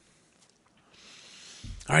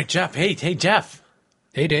All right, Jeff. Hey, Jeff.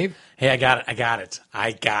 Hey, Dave. Hey, I got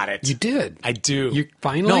it. You did. I do. You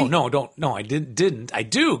finally? No, I didn't. I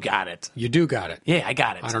do got it. You do got it. Yeah, I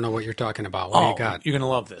got it. I don't know what you're talking about. What do you got? You're going to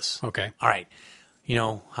love this. Okay. All right. You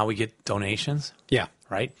know how we get donations? Yeah.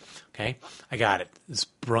 Right? Okay. I got it. This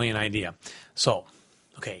brilliant idea. So,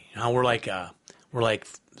 okay, now we're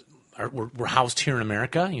housed here in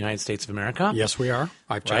America, United States of America. Yes, we are.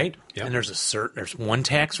 I've checked. Right? Yep. And there's one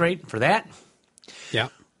tax rate for that. Yeah.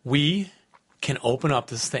 We can open up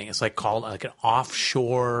this thing. It's called an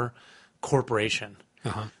offshore corporation.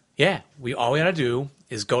 Uh-huh. Yeah. All we got to do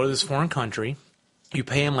is go to this foreign country. You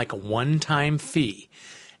pay them a one-time fee,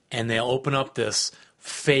 and they'll open up this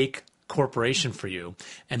fake corporation for you,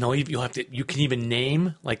 and you can even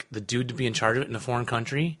name the dude to be in charge of it in a foreign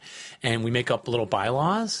country, and we make up little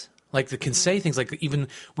bylaws that can say things even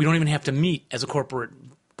we don't even have to meet as a corporate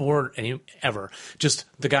board ever. Just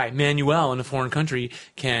the guy Manuel in a foreign country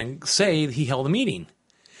can say he held a meeting.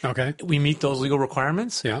 Okay. We meet those legal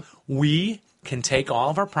requirements. Yeah. We can take all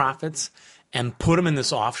of our profits and put them in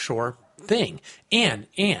this offshore thing, and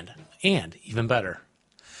even better,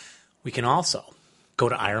 we can also go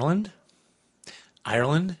to Ireland.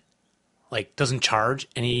 Ireland, doesn't charge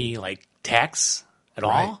any tax at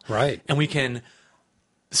all. Right. And we can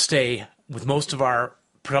stay with most of our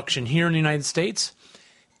production here in the United States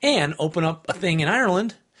and open up a thing in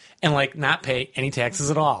Ireland and not pay any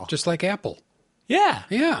taxes at all. Just like Apple. Yeah.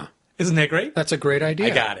 Yeah. Isn't that great? That's a great idea. I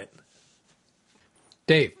got it.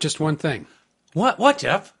 Dave, just one thing. What,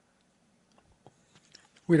 Jeff?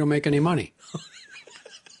 We don't make any money.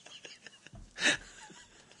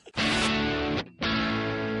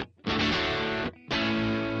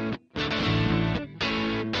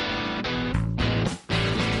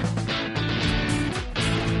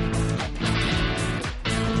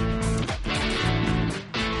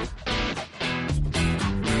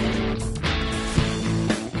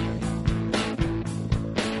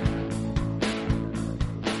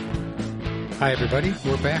 Hi, everybody.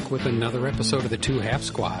 We're back with another episode of the Two Half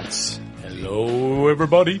Squads. Hello,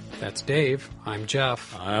 everybody. That's Dave. I'm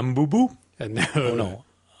Jeff. I'm Boo Boo. And no.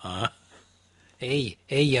 Hey,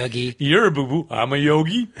 Yogi. You're a Boo Boo. I'm a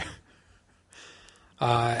Yogi.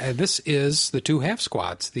 And this is the Two Half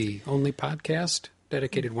Squads, the only podcast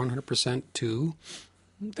dedicated 100% to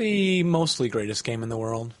the mostly greatest game in the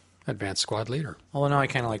world. Advanced Squad Leader. Although now I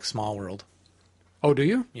kind of like Small World. Oh, do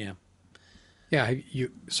you? Yeah. Yeah.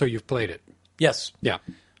 So you've played it. Yes. Yeah.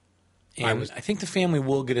 And I think the family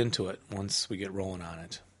will get into it once we get rolling on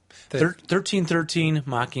it. 1313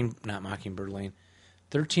 not Mockingbird Lane.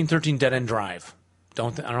 1313 Dead End Drive. I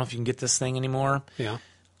don't know if you can get this thing anymore. Yeah.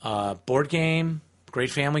 Board game,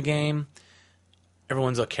 great family game.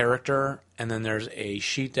 Everyone's a character, and then there's a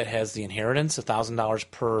sheet that has the inheritance,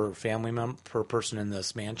 $1,000 per family member per person in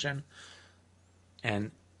this mansion.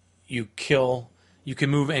 And you can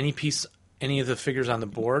move any of the figures on the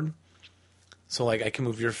board. So, I can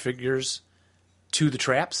move your figures to the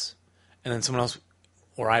traps, and then someone else,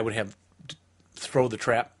 or I would have throw the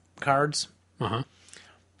trap cards. Uh-huh.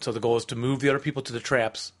 So the goal is to move the other people to the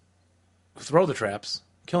traps, throw the traps,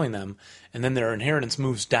 killing them, and then their inheritance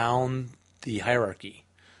moves down the hierarchy.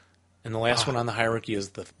 And the last one on the hierarchy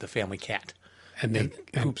is the family cat. And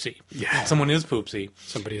Poopsie. Yeah. Someone is Poopsie.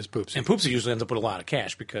 Somebody is Poopsie. And Poopsie usually ends up with a lot of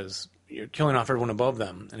cash because you're killing off everyone above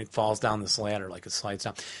them, and it falls down this ladder it slides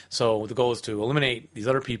down. So the goal is to eliminate these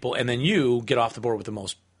other people, and then you get off the board with the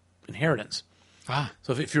most inheritance.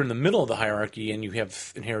 So if you're in the middle of the hierarchy and you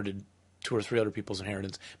have inherited 2 or 3 other people's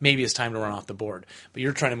inheritance, maybe it's time to run off the board. But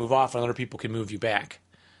you're trying to move off, and other people can move you back.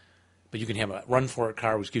 But you can have a run for it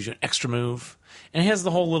card, which gives you an extra move. And it has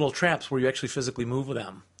the whole little traps where you actually physically move with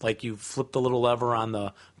them. You flip the little lever on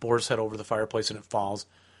the boar's head over the fireplace, and it falls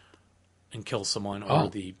and kills someone.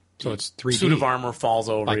 Or so it's 3D. Suit of armor falls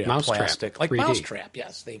over. Like plastic. Mousetrap. Like 3D. Mousetrap,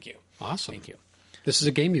 yes. Thank you. Awesome. Thank you. This is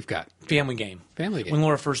a game you've got. Family game. Family game. When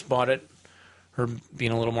Laura first bought it, her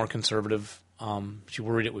being a little more conservative, she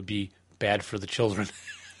worried it would be bad for the children.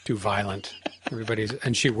 Too violent.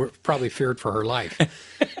 And she probably feared for her life.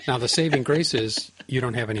 Now, the saving grace is you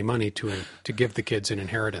don't have any money to give the kids an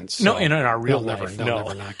inheritance. So no, in our real life, they'll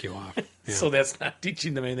never knock you off. Yeah. So that's not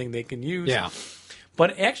teaching them anything they can use. Yeah.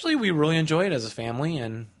 But actually, we really enjoy it as a family,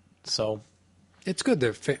 and so it's good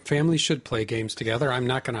that families should play games together. I'm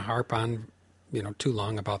not going to harp on, too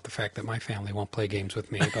long about the fact that my family won't play games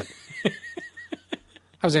with me, but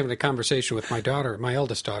I was having a conversation with my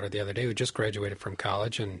eldest daughter the other day, who just graduated from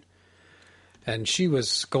college, and she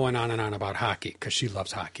was going on and on about hockey because she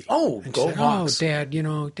loves hockey. Oh, and go said, Hawks! Oh,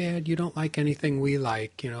 Dad, you don't like anything we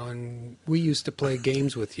like, and we used to play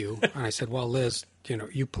games with you. And I said, well, Liz,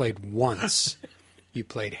 you played once you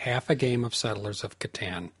played half a game of Settlers of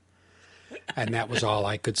Catan. And that was all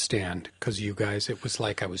I could stand, because you guys, it was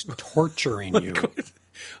like I was torturing you.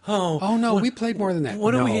 Oh, no, we played more than that.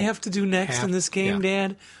 What no, do we have to do next in this game,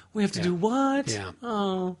 Dad? We have to do what? Yeah.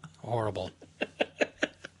 Oh. Horrible.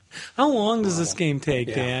 How long does this game take,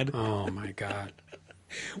 Yeah. Dad? Oh, my God.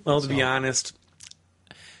 Well, to be honest,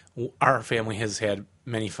 our family has had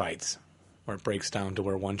many fights where it breaks down to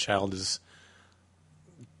where one child is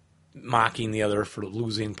mocking the other for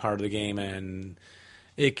losing part of the game, and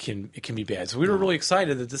it can be bad. So we were really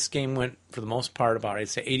excited that this game went, for the most part, about, I'd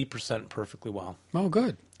say, 80% perfectly well. Oh,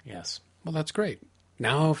 good. Yes. Well, that's great.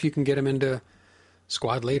 Now, if you can get him into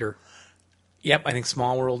Squad Leader, Yep, I think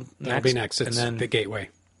Small World next. that'll be next. It's and then the gateway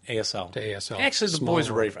ASL. to ASL. Actually, the Small boys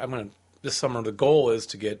are World. ready. This summer, the goal is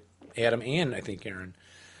to get Adam and, I think, Aaron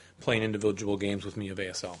playing individual games with me of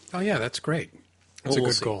ASL. Oh, yeah, that's great. That's We'll a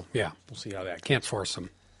good see. goal. Yeah. We'll see how that goes. Can't force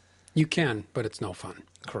them. You can, but it's no fun.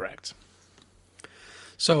 Correct.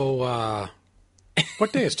 So,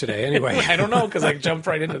 what day is today, anyway? I don't know, because I jumped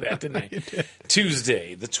right into that, didn't I?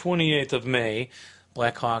 Tuesday, the 28th of May.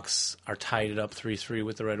 Blackhawks are tied it up 3-3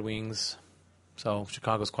 with the Red Wings. So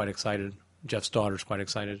Chicago's quite excited. Jeff's daughter's quite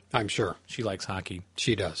excited. I'm sure. She likes hockey.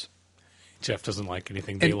 She does. Jeff doesn't like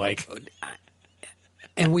anything they like.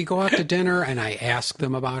 And we go out to dinner, and I ask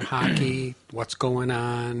them about hockey, what's going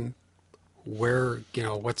on, where,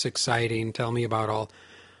 what's exciting, tell me about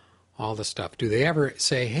all the stuff. Do they ever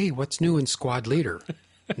say, hey, what's new in Squad Leader?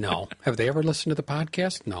 No. Have they ever listened to the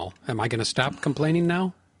podcast? No. Am I going to stop complaining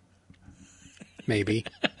now? Maybe.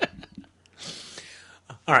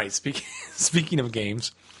 All right, speaking of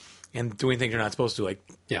games and doing things you're not supposed to, like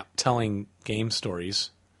telling game stories.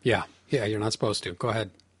 Yeah, you're not supposed to. Go ahead.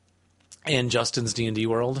 And Justin's D&D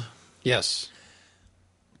world. Yes.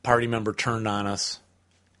 Party member turned on us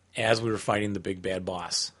as we were fighting the big bad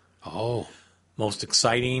boss. Oh. Most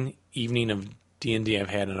exciting evening of D&D I've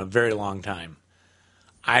had in a very long time.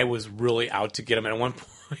 I was really out to get him. And at one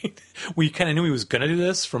point, we kind of knew he was going to do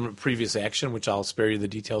this from a previous action, which I'll spare you the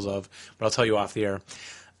details of, but I'll tell you off the air.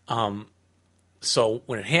 So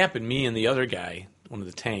when it happened, me and the other guy, one of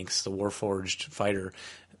the tanks, the Warforged fighter,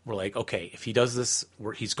 were like, okay, if he does this,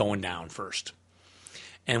 he's going down first.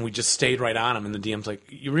 And we just stayed right on him, and the DM's like,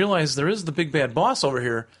 you realize there is the big bad boss over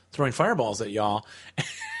here throwing fireballs at y'all.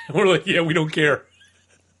 And we're like, yeah, we don't care.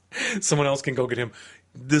 Someone else can go get him.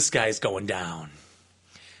 This guy's going down.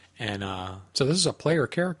 And so this is a player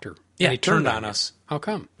character. Yeah, and he turned on us. How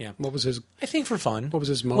come? Yeah. What was his? I think for fun. What was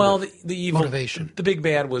his motive? Well, the evil motivation. The big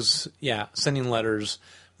bad was sending letters,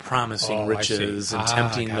 promising riches, and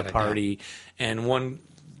tempting the party. Yeah. And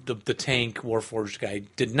the tank Warforged guy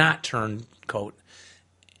did not turn coat.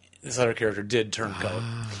 This other character did turn coat.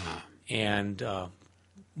 And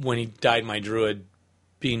when he died, my druid,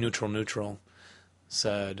 being neutral,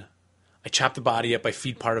 said, I chop the body up, I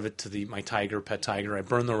feed part of it to my pet tiger, I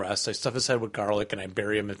burn the rest, I stuff his head with garlic, and I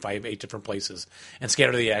bury him in 8 different places, and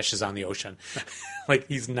scatter the ashes on the ocean. Like,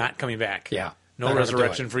 he's not coming back. Yeah. No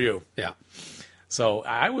resurrection for you. Yeah. So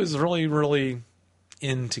I was really, really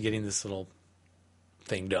into getting this little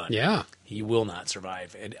thing done. Yeah. He will not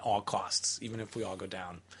survive at all costs, even if we all go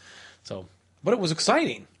down. So, but it was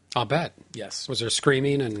exciting. I'll bet. Yes. Was there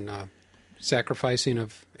screaming and sacrificing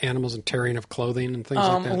of animals and tearing of clothing and things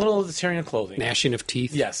like that? A little of the tearing of clothing. Gnashing of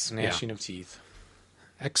teeth? Yes, gnashing of teeth.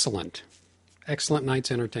 Excellent. Excellent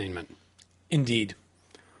night's entertainment. Indeed.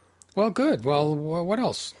 Well, good. Well, what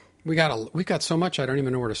else? We got so much I don't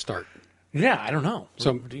even know where to start. Yeah, I don't know.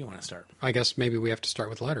 So, where do you want to start? I guess maybe we have to start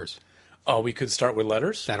with letters. Oh, we could start with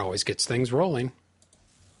letters? That always gets things rolling.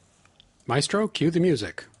 Maestro, cue the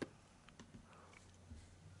music.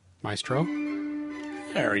 Maestro?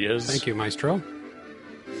 There he is. Thank you, Maestro.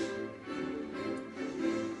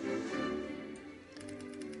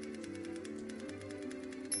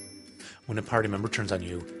 When a party member turns on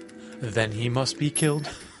you, then he must be killed.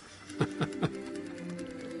 You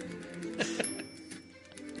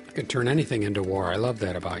can turn anything into war. I love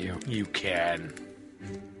that about you. You can.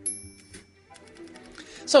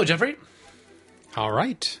 So, Jeffrey. All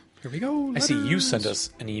right. Here we go. Letters. I see you sent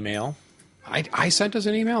us an email. I sent us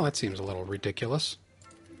an email? That seems a little ridiculous.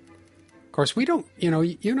 Of course, we don't,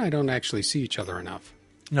 you and I don't actually see each other enough.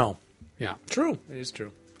 No. Yeah. True. It is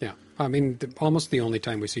true. Yeah. I mean, almost the only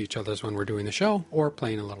time we see each other is when we're doing the show or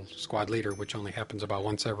playing a little Squad Leader, which only happens about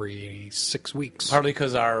once every 6 weeks. Partly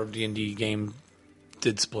because our D&D game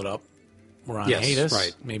did split up. We're on hiatus.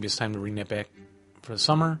 Right. Maybe it's time to bring that back for the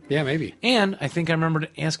summer. Yeah, maybe. And I think I remembered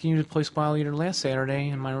asking you to play Squad Leader last Saturday,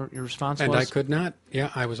 and your response was... And I could not. Yeah,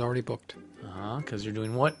 I was already booked. Because you're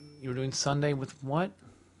doing what? You were doing Sunday with what?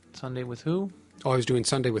 Sunday with who? Oh, I was doing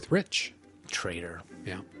Sunday with Rich. Traitor.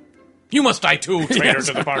 Yeah. You must die too, traitor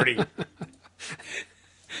to the party.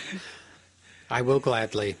 I will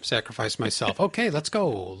gladly sacrifice myself. Okay, let's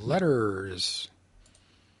go. Letters.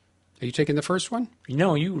 Are you taking the first one?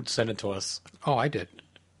 No, you sent it to us. Oh, I did.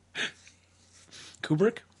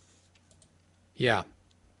 Kubrick? Yeah.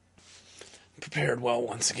 Prepared well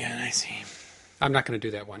once again, I see. I'm not going to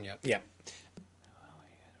do that one yet. Yeah.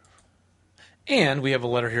 And we have a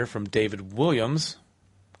letter here from David Williams,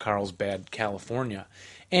 Carlsbad, California.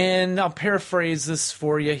 And I'll paraphrase this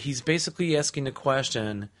for you. He's basically asking a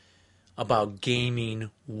question about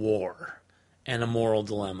gaming war and a moral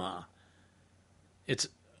dilemma.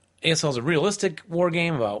 ASL is a realistic war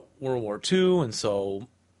game about World War II, and so,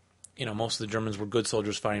 most of the Germans were good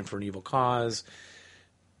soldiers fighting for an evil cause.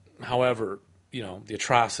 However, the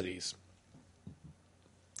atrocities,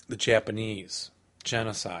 the Japanese,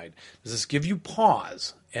 genocide, does this give you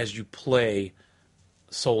pause as you play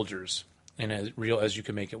soldiers and as real as you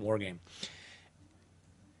can make it war game?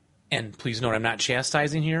 And please note, I'm not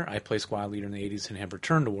chastising here. I play squad leader in the 80s and have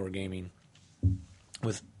returned to wargaming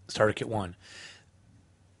with Starter Kit 1.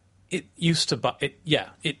 It used to...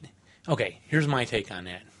 Okay, here's my take on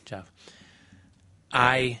that, Jeff.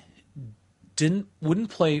 I didn't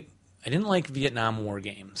like Vietnam War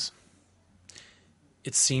games.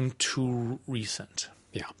 It seemed too recent.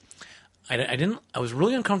 Yeah. I was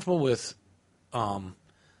really uncomfortable with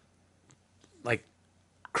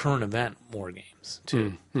current event war games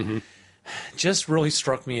too. Mm-hmm. Just really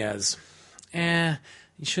struck me as, you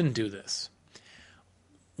shouldn't do this.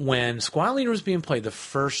 When Squad Leader was being played the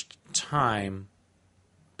first time,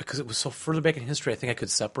 because it was so further back in history, I think I could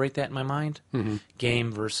separate that in my mind. Mm-hmm.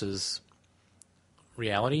 Game versus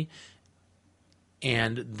reality.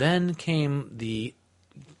 And then came the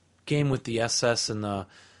game with the SS and the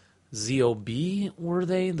ZOB, were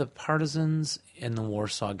they? The Partisans in the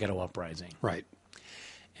Warsaw Ghetto Uprising. Right.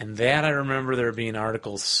 And that I remember there being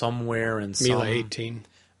articles somewhere in some... Mila 18.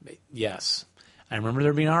 Yes. I remember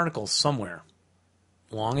there being articles somewhere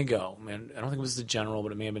long ago. Man, I don't think it was the General,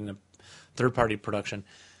 but it may have been a third-party production.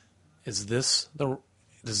 Does this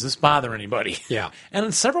bother anybody? Yeah.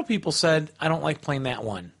 And several people said, I don't like playing that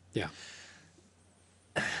one. Yeah.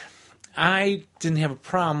 I didn't have a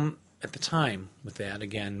problem at the time with that.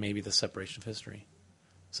 Again, maybe the separation of history.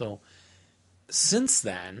 So, since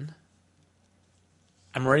then,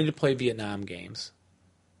 I'm ready to play Vietnam games.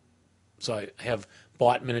 So I have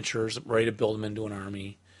bought miniatures, ready to build them into an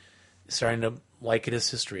army. Starting to like it as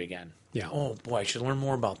history again. Yeah. Oh, boy, I should learn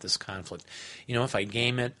more about this conflict. If I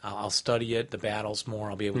game it, I'll study it, the battles more.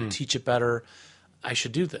 I'll be able to teach it better. I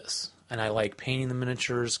should do this. And I like painting the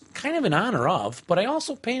miniatures, kind of in honor of, but I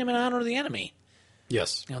also paint them in honor of the enemy.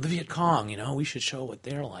 Yes. The Viet Cong, we should show what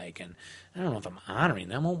they're like. And I don't know if I'm honoring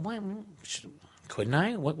them. Well, couldn't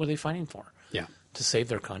I? What were they fighting for? Yeah. To save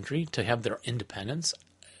their country, to have their independence.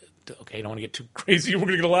 Okay, I don't want to get too crazy. We're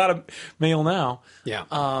going to get a lot of mail now. Yeah.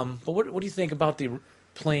 But what do you think about the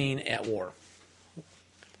playing at war?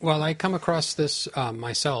 Well, I come across this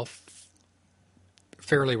myself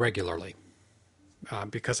fairly regularly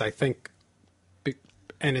because I think,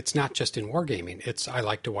 and it's not just in wargaming. I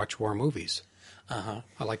like to watch war movies. Uh-huh.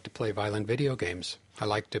 I like to play violent video games. I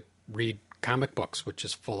like to read comic books, which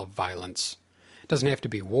is full of violence. It doesn't have to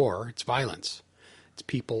be war. It's violence. It's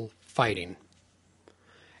people fighting.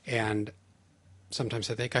 And sometimes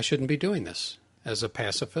I think I shouldn't be doing this as a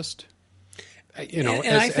pacifist. And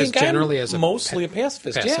I think generally I'm as a mostly a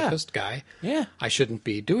pacifist guy. Yeah. I shouldn't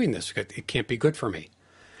be doing this. It can't be good for me.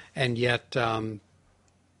 And yet, I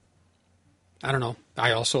don't know.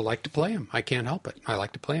 I also like to play them. I can't help it. I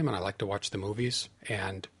like to play them, and I like to watch the movies.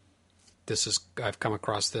 And I've come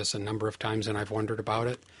across this a number of times, and I've wondered about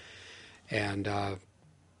it. And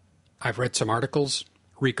I've read some articles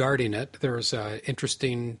regarding it. There's an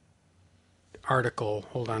interesting article.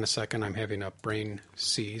 Hold on a second. I'm having a brain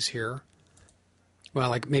seize here.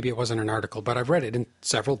 Well, maybe it wasn't an article, but I've read it in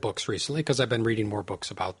several books recently because I've been reading more books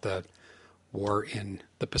about the war in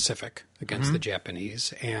the Pacific against the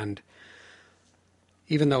Japanese. And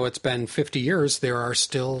even though it's been 50 years, there are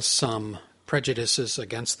still some prejudices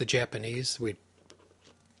against the Japanese.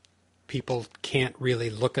 People can't really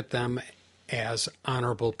look at them as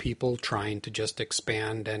honorable people trying to just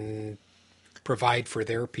expand and provide for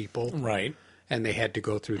their people. Right. And they had to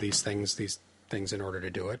go through these things in order to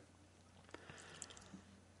do it.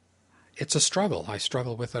 It's a struggle. I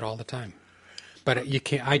struggle with it all the time. But you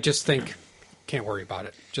can't, I just think, can't worry about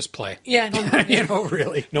it. Just play. Yeah.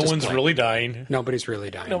 Really. No one's really dying. Nobody's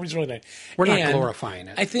really dying. Nobody's really dying. We're not glorifying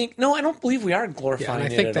it. I don't believe we are glorifying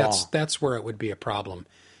it at all. And I think that's where it would be a problem,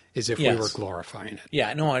 is if we were glorifying it.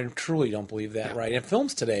 Yeah, no, I truly don't believe that, right? And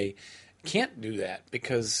films today, can't do that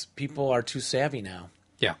because people are too savvy now.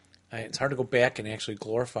 Yeah. It's hard to go back and actually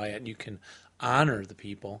glorify it. You can honor the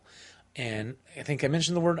people. And I think I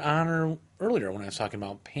mentioned the word honor earlier when I was talking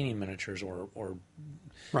about painting miniatures or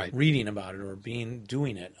Right. reading about it or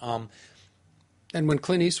doing it. And when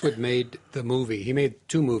Clint Eastwood made the movie, he made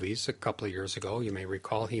 2 movies a couple of years ago. You may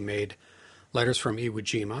recall he made Letters from Iwo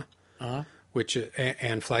Jima, which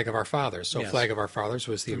and Flag of Our Fathers. So Yes. Flag of Our Fathers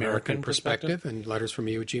was the American perspective, and Letters from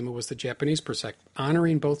Iwo Jima was the Japanese perspective,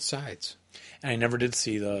 honoring both sides. And I never did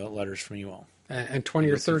see the Letters from Iwo. And 20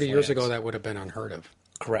 or 30 years ago, that would have been unheard of.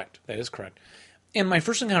 Correct. That is correct. And my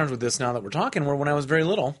first encounters with this, now that we're talking, were when I was very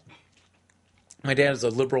little. My dad is a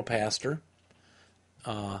liberal pastor,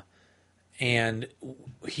 and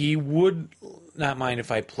he would not mind if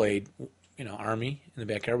I played, Army in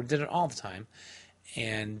the backyard. We did it all the time.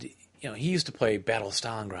 And, he used to play Battle of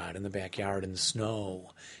Stalingrad in the backyard in the snow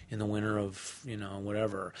in the winter of,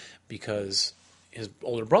 whatever, because his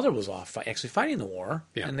older brother was off actually fighting the war,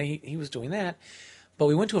 and he was doing that. But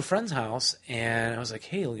we went to a friend's house, and I was like,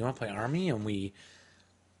 hey, you want to play Army? And we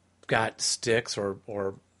got sticks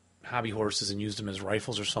or hobby horses and used them as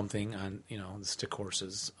rifles or something on, the stick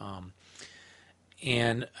horses.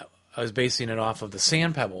 And I was basing it off of the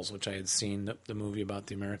Sand Pebbles, which I had seen, the movie about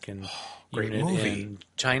the American great unit movie. in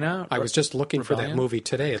China. I was just looking for that movie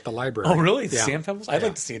today at the library. Oh, really? Yeah. Sand Pebbles? I'd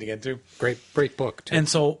like to see it again, too. Great book, too. And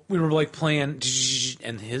so we were like playing,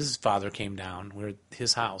 and his father came down. We were at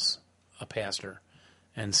his house, a pastor,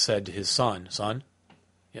 and said to his son,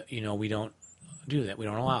 we don't do that. We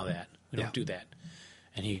don't allow that. We don't do that.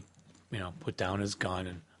 And he, put down his gun,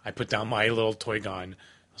 and I put down my little toy gun.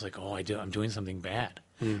 I was like, oh, I'm doing something bad.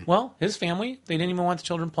 Well, his family, they didn't even want the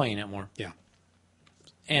children playing it more. Yeah.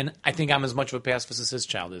 And I think I'm as much of a pacifist as his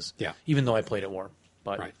child is. Yeah. Even though I played at war.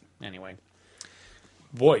 But anyway.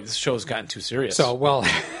 Boy, this show's gotten too serious. So, well,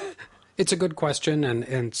 it's a good question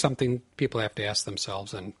and something people have to ask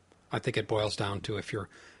themselves. And I think it boils down to if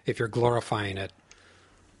you're glorifying it,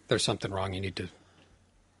 there's something wrong. You need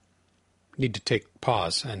to take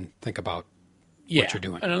pause and think about what you're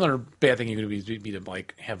doing. Another bad thing you could be to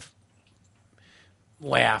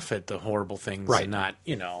laugh at the horrible things and not,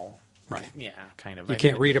 right. Yeah, kind of. You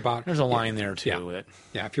can't read about... There's a line there, too.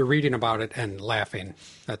 Yeah, if you're reading about it and laughing,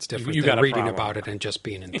 that's different You than got reading about it and just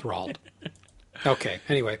being enthralled. Okay,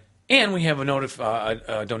 anyway. And we have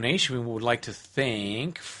a donation we would like to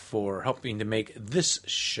thank for helping to make this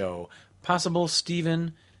show possible,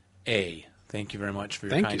 Stephen A. Thank you very much for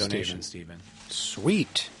your kind donation, Stephen.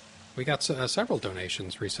 Sweet. We got several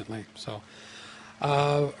donations recently. So,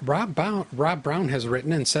 Rob Brown has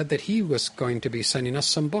written and said that he was going to be sending us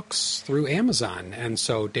some books through Amazon, and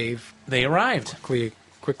so Dave, they arrived.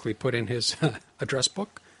 Quickly put in his address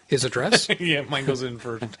book, his address. Yeah, mine goes in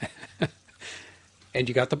first. And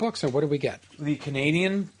you got the books. And what did we get? The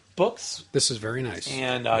Canadian books. This is very nice.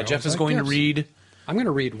 And Jeff is going to read. I'm going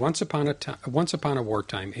to read Once Upon a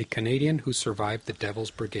Wartime: A Canadian Who Survived the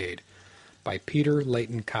Devil's Brigade by Peter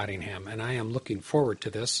Leighton Cottingham, and I am looking forward to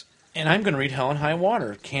this. And I'm going to read Hell and High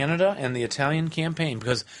Water: Canada and the Italian Campaign,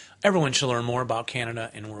 because everyone should learn more about Canada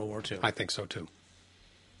in World War II. I think so too.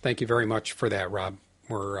 Thank you very much for that, Rob.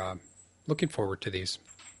 We're looking forward to these.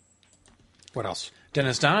 What else?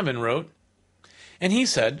 Dennis Donovan wrote, and he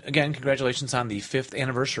said, again, congratulations on the 5th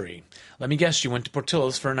anniversary. Let me guess, you went to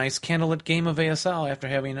Portillo's for a nice candlelit game of ASL after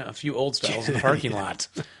having a few old styles in the parking lot.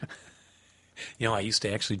 I used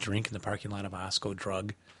to actually drink in the parking lot of Osco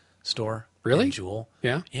Drug Store. Really? In Jewel.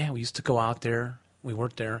 Yeah? Yeah, we used to go out there. We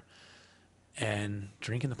worked there and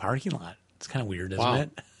drink in the parking lot. It's kind of weird, isn't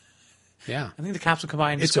it? Yeah. I think the cops would come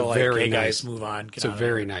by and just go hey, guys, move on. It's a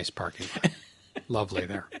very nice parking lot. Lovely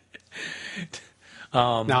there.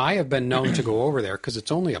 Now, I have been known to go over there because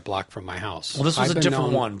it's only a block from my house. Well, this was a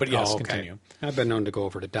different one, but yes, continue. I've been known to go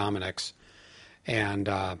over to Dominic's and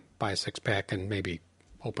buy a 6-pack and maybe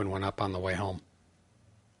open one up on the way home.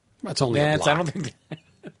 That's only a block. I don't think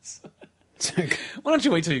that's... Why don't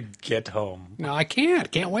you wait till you get home? No, I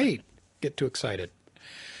can't. Can't wait. Get too excited.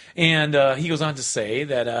 And he goes on to say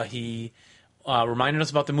that he reminded us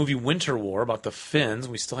about the movie Winter War, about the Finns.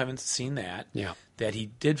 We still haven't seen that. Yeah. That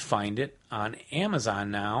he did find it on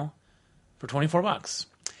Amazon now for $24.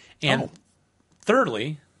 And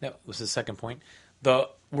thirdly, that was his second point, the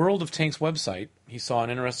World of Tanks website, he saw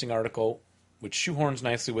an interesting article which shoehorns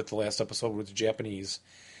nicely with the last episode with the Japanese.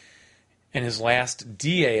 And his last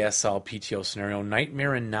DASL PTO scenario,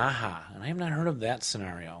 Nightmare in Naha. And I have not heard of that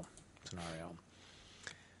scenario.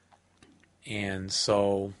 And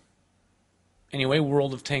so, anyway,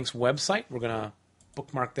 World of Tanks website. We're going to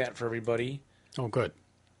bookmark that for everybody. Oh, good.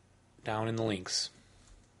 Down in the links.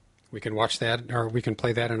 We can watch that, or we can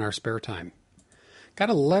play that in our spare time. Got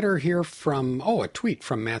a letter here from, a tweet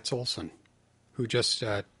from Matt Olson, who just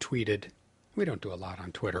tweeted. We don't do a lot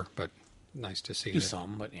on Twitter, but nice to see. Do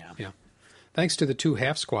some, but yeah. Yeah. Thanks to the two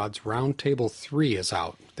half squads, Roundtable 3 is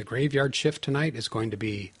out. The graveyard shift tonight is going to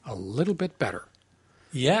be a little bit better.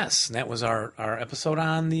 Yes, that was our episode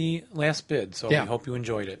on the last bid, so Yeah. we hope you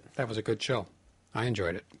enjoyed it. That was a good show. I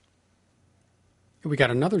enjoyed it. We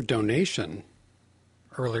got another donation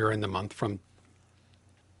earlier in the month from,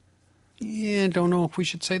 don't know if we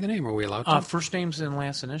should say the name. Are we allowed to? First names and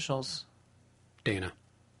last initials. Dana.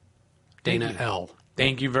 Thank Dana you. L.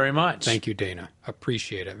 Thank you very much. Thank you, Dana.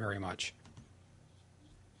 Appreciate it very much.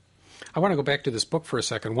 I want to go back to this book for a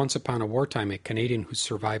second. Once Upon a Wartime, A Canadian Who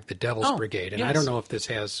Survived the Devil's Brigade. And I don't know if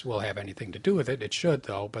this will have anything to do with it. It should,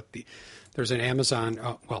 though. But there's an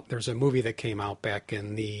Amazon, there's a movie that came out back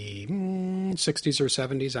in the 60s or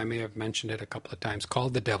 70s. I may have mentioned it a couple of times,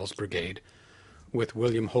 called The Devil's Brigade, with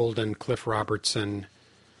William Holden, Cliff Robertson,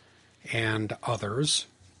 and others.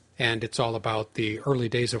 And it's all about the early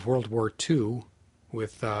days of World War II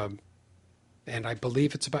with... and I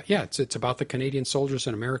believe it's about it's about the Canadian soldiers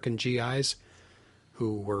and American GIs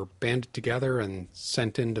who were banded together and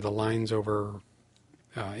sent into the lines over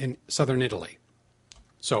in southern Italy.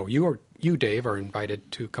 So you, Dave, are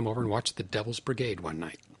invited to come over and watch The Devil's Brigade one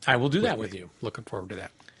night. I will do that with you. Looking forward to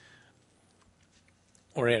that.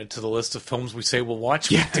 Or add it to the list of films we say we'll watch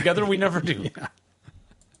together. We never do. Yeah.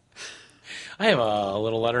 I have a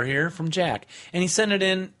little letter here from Jack, and he sent it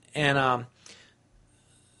in and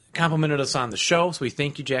complimented us on the show, so we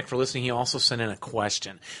thank you, Jack, for listening. He also sent in a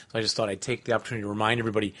question, so I just thought I'd take the opportunity to remind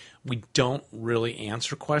everybody we don't really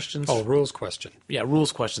answer questions. Oh, rules question. Yeah,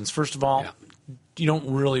 rules questions. First of all, you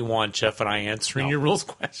don't really want Jeff and I answering your rules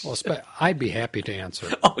questions. Well, I'd be happy to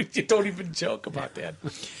answer. Oh, you don't even joke about that.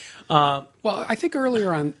 Well, I think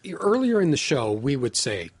earlier in the show we would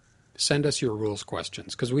say, send us your rules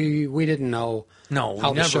questions, because we didn't know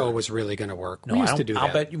how the show was really going to work. No, we used to do that.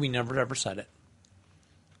 I'll bet you we never ever said it.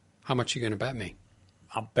 How much are you going to bet me?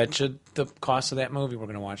 I'll bet you the cost of that movie we're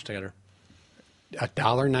going to watch together.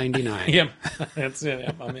 $1.99. Yeah, that's it.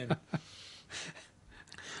 Yep, I'm in.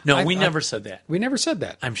 No, we never said that. We never said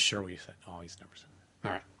that. I'm sure we said. Oh, he's never said that.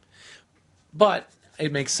 All right. But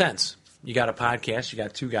it makes sense. You got a podcast. You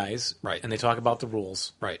got two guys, right? And they talk about the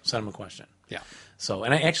rules. Right. Send them a question. Yeah. So,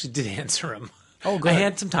 and I actually did answer him. Oh, good. I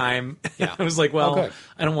had some time. Yeah. I was like, well, good.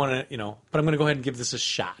 I don't want to, but I'm going to go ahead and give this a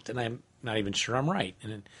shot. And I'm not even sure I'm right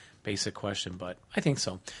in a basic question, but I think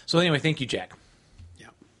so. So anyway, thank you, Jack. Yeah.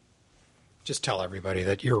 Just tell everybody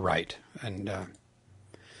that you're right. And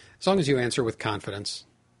as long as you answer with confidence,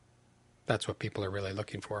 that's what people are really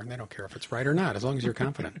looking for. And they don't care if it's right or not, as long as you're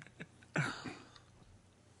confident.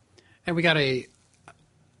 And we got a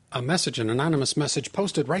message, an anonymous message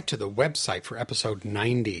posted right to the website for episode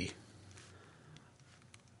 90.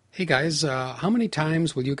 Hey guys, how many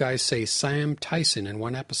times will you guys say Sam Tyson in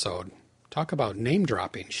one episode? Talk about name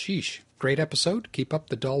dropping. Sheesh. Great episode. Keep up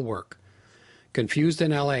the dull work. Confused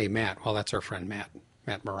in L.A., Matt. Well, that's our friend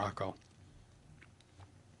Matt Morocco.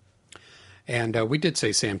 And we did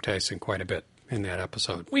say Sam Tyson quite a bit in that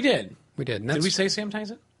episode. We did. And did we say Sam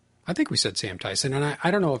Tyson? I think we said Sam Tyson. And I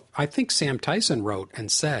don't know. I think Sam Tyson wrote and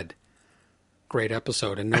said, great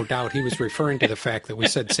episode. And no doubt he was referring to the fact that we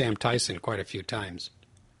said Sam Tyson quite a few times.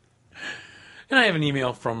 And I have an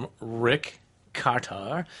email from Rick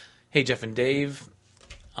Carter. Hey, Jeff and Dave.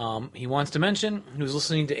 He wants to mention he was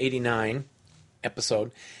listening to 89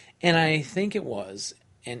 episode, and I think it was,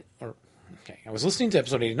 I was listening to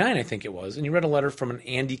episode 89, I think it was, and you read a letter from an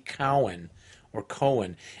Andy Cohen.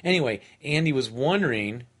 Anyway, Andy was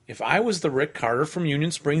wondering if I was the Rick Carter from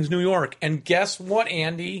Union Springs, New York. And guess what,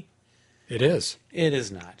 Andy? It is. It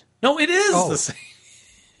is not. No, it is the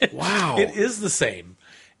same. Wow. It is the same.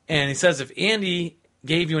 And he says, if Andy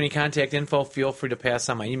gave you any contact info, feel free to pass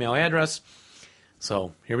on my email address.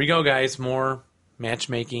 So here we go, guys. More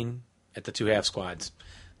matchmaking at the two half squads.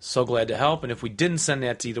 So glad to help. And if we didn't send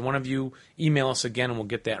that to either one of you, email us again and we'll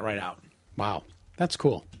get that right out. Wow. That's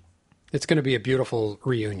cool. It's going to be a beautiful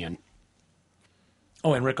reunion.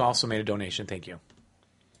 Oh, and Rick also made a donation. Thank you.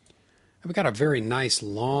 We got a very nice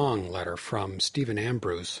long letter from Stephen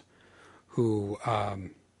Ambrose, who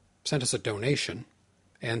sent us a donation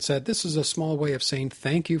and said, this is a small way of saying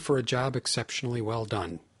thank you for a job exceptionally well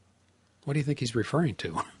done. What do you think he's referring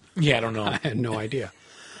to? Yeah, I don't know. I had no idea.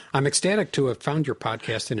 I'm ecstatic to have found your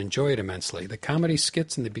podcast and enjoy it immensely. The comedy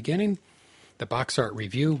skits in the beginning, the box art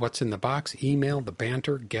review, what's in the box, email, the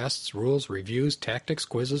banter, guests, rules, reviews, tactics,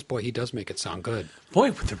 quizzes. Boy, he does make it sound good.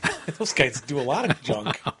 Boy, those guys do a lot of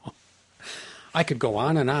junk. Wow. I could go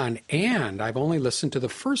on, and I've only listened to the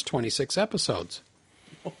first 26 episodes.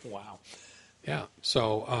 Oh, wow. Yeah.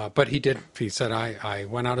 So, but he said, I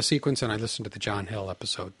went out of sequence and I listened to the John Hill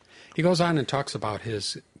episode. He goes on and talks about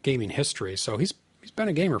his gaming history. So he's been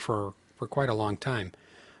a gamer for quite a long time,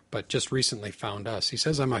 but just recently found us. He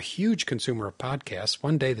says, I'm a huge consumer of podcasts.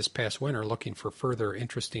 One day this past winter, looking for further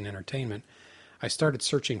interesting entertainment, I started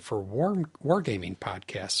searching for wargaming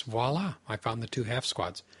podcasts. Voila, I found the Two Half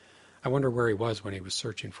Squads. I wonder where he was when he was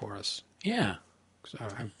searching for us. Yeah.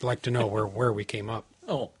 I'd like to know where we came up.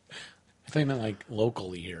 Oh, I thought you meant like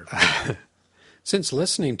locally here. Since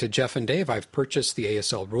listening to Jeff and Dave, I've purchased the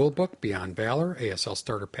ASL Rulebook, Beyond Valor, ASL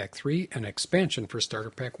Starter Pack 3, and expansion for Starter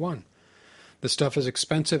Pack 1. The stuff is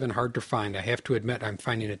expensive and hard to find. I have to admit I'm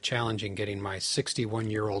finding it challenging getting my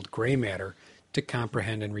 61-year-old gray matter to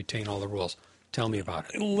comprehend and retain all the rules. Tell me about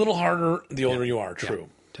it. A little harder the older you are, true. Yeah.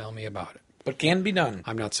 Tell me about it. But can be done.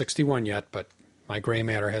 I'm not 61 yet, but my gray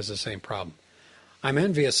matter has the same problem. I'm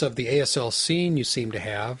envious of the ASL scene you seem to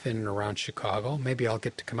have in and around Chicago. Maybe I'll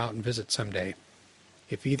get to come out and visit someday.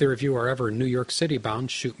 If either of you are ever New York City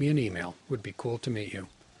bound, shoot me an email. Would be cool to meet you.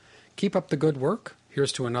 Keep up the good work.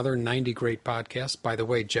 Here's to another 90 great podcasts. By the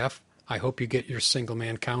way, Jeff, I hope you get your single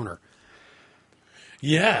man counter.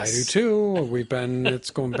 Yes. I do too.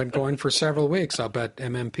 Been going for several weeks. I'll bet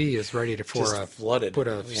MMP is ready to put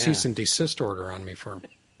a cease and desist order on me for.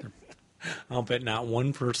 I'll bet not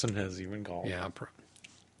one person has even called. Yeah,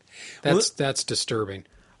 that's disturbing.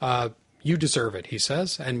 You deserve it, he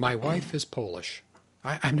says, and my wife is Polish.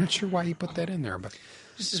 I'm not sure why he put that in there, but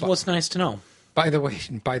this is what's nice to know. By the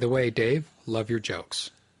way, Dave, love your jokes.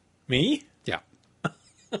 Me? Yeah.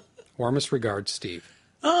 Warmest regards, Steve.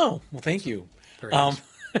 Oh, well, thank you. Very nice.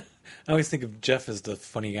 I always think of Jeff as the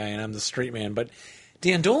funny guy, and I'm the straight man. But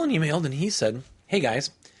Dan Dolan emailed, and he said, "Hey guys,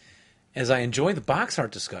 as I enjoy the box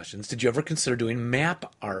art discussions, did you ever consider doing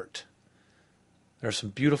map art? There are some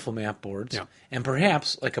beautiful map boards, and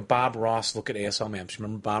perhaps like a Bob Ross look at ASL maps.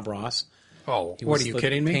 Remember Bob Ross? Oh, what are you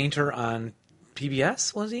kidding me? Painter on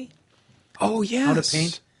PBS, was he? Oh, yes. How to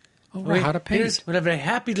paint. Oh, right. How to paint. We have a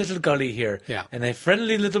happy little gully here, and a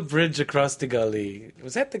friendly little bridge across the gully.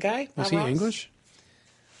 Was that the guy? Was he English?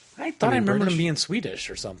 I thought I remembered him being Swedish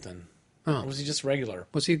or something. Oh. Or was he just regular?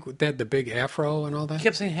 Was he had the big afro and all that? He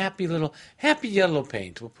kept saying happy yellow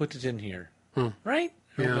paint. We'll put it in here. Right?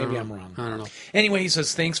 Yeah, maybe I'm wrong. I don't know. Anyway, he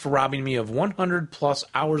says, thanks for robbing me of 100 plus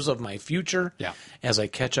hours of my future as I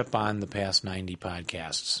catch up on the past 90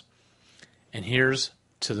 podcasts. And here's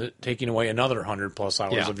to taking away another 100 plus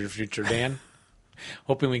hours of your future, Dan.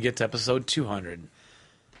 Hoping we get to episode 200.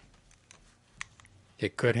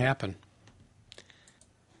 It could happen.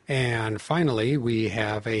 And finally, we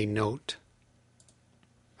have a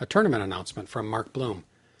tournament announcement from Mark Bloom.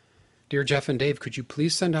 Dear Jeff and Dave, could you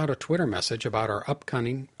please send out a Twitter message about our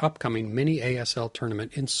upcoming mini ASL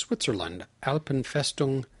tournament in Switzerland,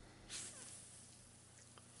 Alpenfestung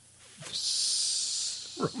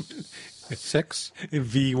 6?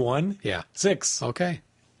 V1? Yeah. 6. Okay.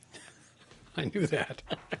 I knew that.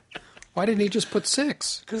 Why didn't he just put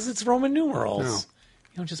 6? Because it's Roman numerals. No.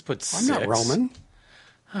 You don't just put 6. I'm not Roman.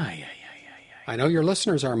 Ay. I know your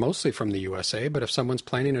listeners are mostly from the USA, but if someone's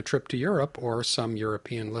planning a trip to Europe or some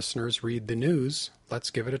European listeners read the news,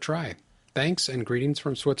 let's give it a try. Thanks and greetings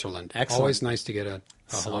from Switzerland. Excellent. Always nice to get a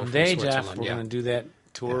hello from Someday, Switzerland. Jeff, we're going to do that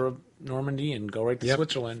tour of Normandy and go right to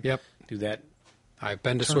Switzerland. Yep. Do that. I've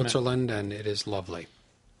been to Switzerland, and it is lovely.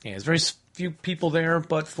 Yeah, there's very few people there,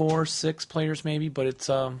 but 4, 6 players maybe, but it's,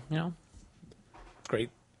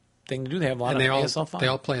 great thing to do. They have a lot of ASL fun. They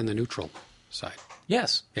all play on the neutral side.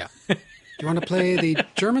 Yes. Yeah. Do you want to play the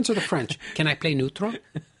Germans or the French? Can I play neutral?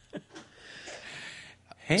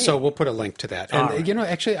 Hey. So we'll put a link to that. And, right.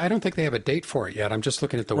 Actually, I don't think they have a date for it yet. I'm just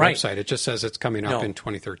looking at the website. It just says it's coming up in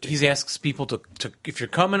 2013. He asks people to, if you're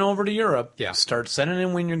coming over to Europe, start sending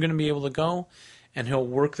in when you're going to be able to go, and he'll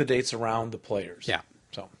work the dates around the players. Yeah.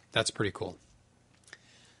 So that's pretty cool.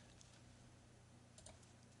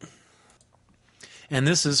 And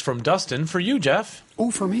this is from Dustin for you, Jeff. Oh,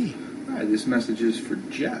 for me. Hi, this message is for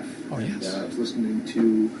Jeff. Oh, yes. I was listening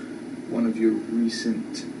to one of your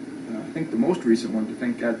recent, I think the most recent one, to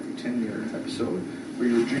Thank God for 10-year episode, where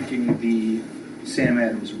you were drinking the Sam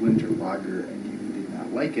Adams Winter Lager and you did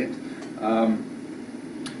not like it.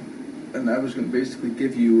 And I was going to basically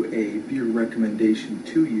give you a beer recommendation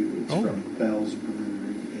to you. It's from Bell's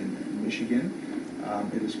Brewery in Michigan.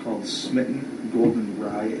 It is called Smitten Golden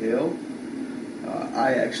Rye Ale.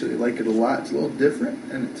 I actually like it a lot. It's a little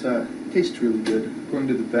different, and it tastes really good. According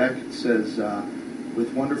to the back, it says,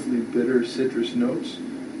 with wonderfully bitter citrus notes,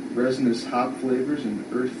 resinous hop flavors, and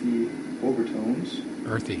earthy overtones.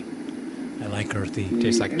 Earthy. I like earthy. The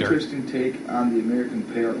Tastes like dirt. interesting take on the American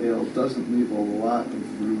Pale Ale doesn't leave a lot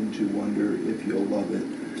of room to wonder if you'll love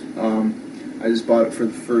it. I just bought it for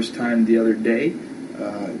the first time the other day,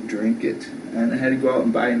 drank it, and I had to go out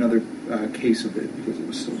and buy another case of it because it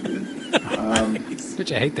was so good. Did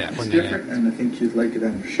you hate that It's when different, and I think you'd like it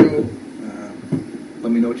on your show.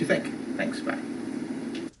 Let me know what you think. Thanks, bye.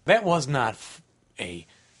 That was not a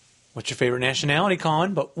what's your favorite nationality,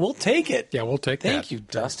 Colin, but we'll take it. Yeah, we'll take that. Thank you,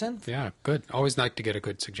 Dustin. Yeah, good. Always like to get a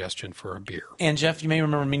good suggestion for a beer. And Jeff, you may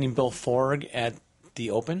remember meeting Bill Forg at the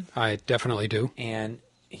Open, I definitely do. and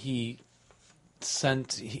he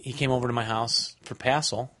came over to my house for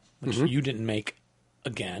Passel, which you didn't make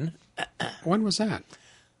again. When was that?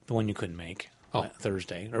 The one you couldn't make. Oh.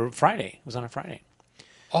 Thursday or Friday. It was on a Friday.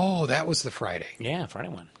 Oh, that was the Friday. Yeah, Friday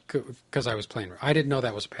one. Because I was playing. I didn't know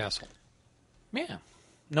that was a Passel. Yeah.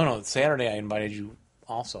 No, Saturday I invited you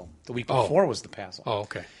also. The week before was the Passel. Oh,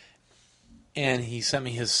 okay. And he sent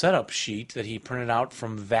me his setup sheet that he printed out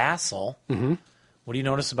from Vassal. Mm-hmm. What do you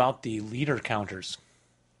notice about the liter counters?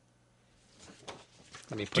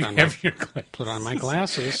 Let me Do you have your glasses? put on my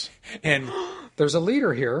glasses. And There's a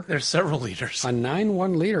liter here. there's several liters. A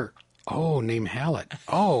 9-1 liter. Oh, name Hallett.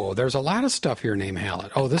 Oh, there's a lot of stuff here named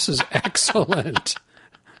Hallett. Oh, this is excellent.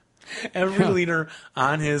 Every liter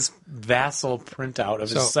on his Vassal printout of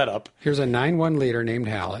his setup. Here's a 9-1 liter named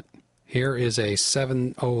Hallett. Here is a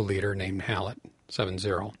 7-0 liter named Hallett.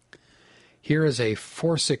 7-0. Here is a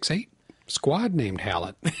 468 squad named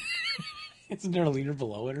Hallett. Isn't there a liter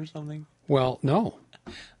below it or something? Well, no.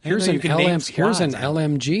 Here's know an you can name here's an squads.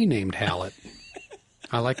 LMG named Hallett.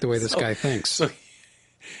 I like the way this guy thinks. So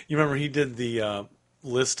you remember he did the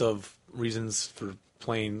list of reasons for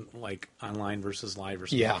playing like online versus live or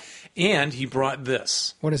something. Yeah. And he brought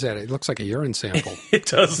this. What is that? It looks like a urine sample. It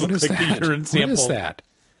does What look is like that? a urine sample. What is that?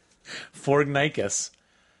 Krupnikas,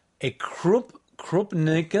 a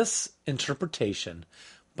Krupnikas interpretation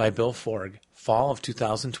by Bill Forg, fall of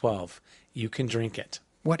 2012. You can drink it.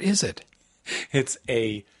 What is it? It's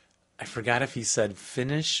I forgot if he said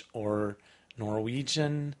Finnish or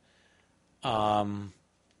Norwegian. Urine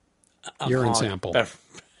alcoholic sample.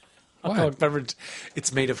 alcoholic beverage.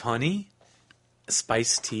 It's made of honey,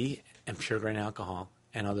 spiced tea, and pure grain alcohol,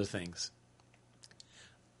 and other things.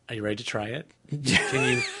 Are you ready to try it?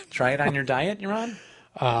 Can you try it on your diet you're on?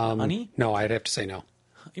 Honey? No, I'd have to say no.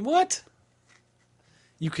 What?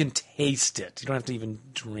 You can taste it. You don't have to even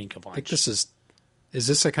drink a bunch. I think this is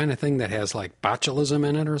this the kind of thing that has like botulism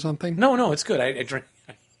in it or something? No, it's good. I drank.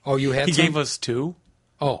 Oh, you had He some? gave us two.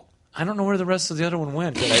 Oh, I don't know where the rest of the other one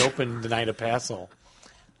went that I opened the night of Passel.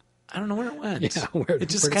 I don't know where it went. Yeah, where it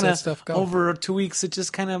just does kind that of stuff go? over 2 weeks. It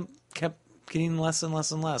just kind of kept getting less and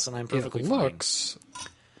less and less, and I'm perfectly fine.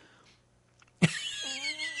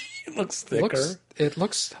 It looks thicker. It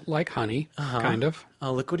looks like honey, kind of. A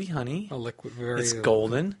liquidy honey. A liquid, very. It's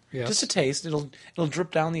golden. yes. Just a taste. It'll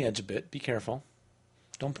drip down the edge a bit. Be careful.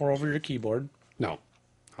 Don't pour over your keyboard. No,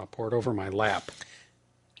 I'll pour it over my lap.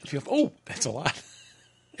 If you have, that's a lot.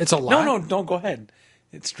 It's a lot. No, don't go ahead.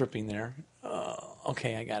 It's dripping there.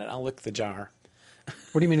 Okay, I got it. I'll lick the jar.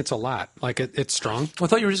 What do you mean it's a lot? Like it's strong? I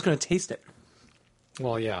thought you were just going to taste it.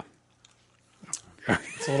 Well, yeah.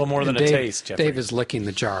 It's a little more than Dave, a taste, Jeffrey. Dave is licking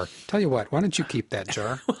the jar. Tell you what, why don't you keep that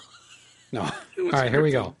jar? No. All right, here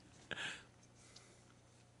we go.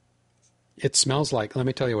 It smells like, let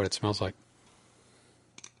me tell you what it smells like.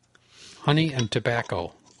 Honey and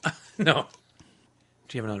tobacco. No.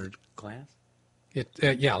 Do you have another glass?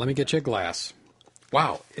 Yeah, let me get you a glass.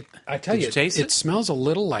 Wow. I tell Did you, you taste it? smells a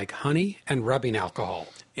little like honey and rubbing alcohol.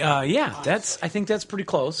 Yeah, I think that's pretty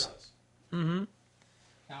close. Now,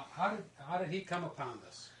 how did he come upon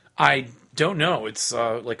this? I don't know. It's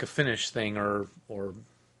like a Finnish thing or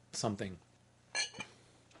something.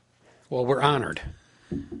 Well, we're honored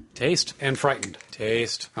Taste. and frightened.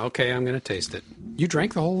 Taste. Okay, I'm going to taste it. You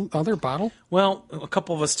drank the whole other bottle? Well, a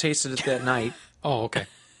couple of us tasted it that night. Oh, okay.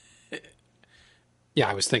 Yeah,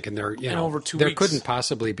 I was thinking there over 2 there weeks. couldn't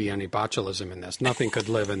possibly be any botulism in this. Nothing could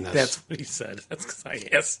live in this. That's what he said. That's because I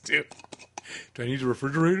asked to. Do I need to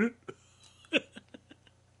refrigerate it?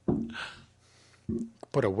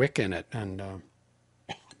 Put a wick in it and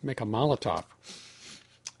make a Molotov.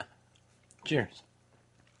 Cheers.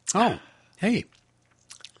 Oh, hey.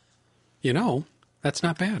 You know, that's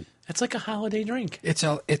not bad. It's like a holiday drink. It's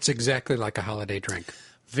exactly like a holiday drink.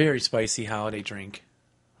 Very spicy holiday drink,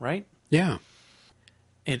 right? Yeah,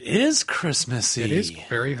 It is Christmassy. it is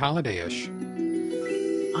very holiday-ish.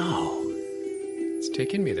 Oh. It's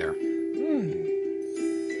taking me there.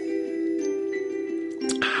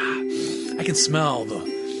 I can smell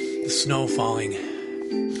the snow falling.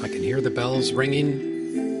 I can hear the bells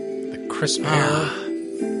ringing, the crisp air.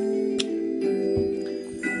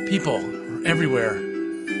 People everywhere.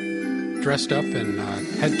 Dressed up in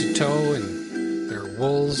head to toe in their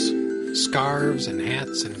wools, scarves and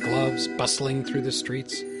hats and gloves, bustling through the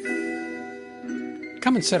streets.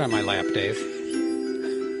 Come and sit on my lap, Dave.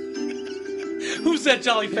 Who's that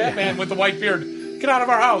jolly fat man with the white beard? Get out of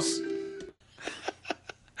our house.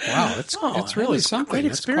 Wow, it's really something. Great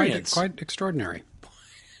experience. It's quite extraordinary.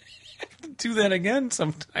 Do that again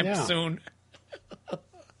sometime soon.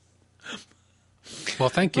 Well,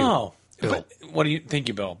 thank you, Bill. Bill. Thank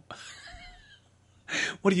you, Bill.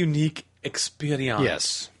 What a unique experience.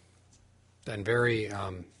 Yes. And very,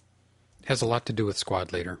 has a lot to do with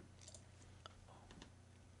Squad Leader.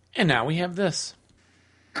 And now we have this.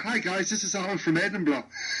 Hi guys, this is Alan from Edinburgh.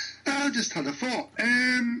 I just had a thought.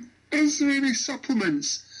 Is there any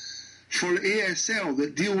supplements for ASL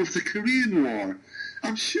that deal with the Korean War?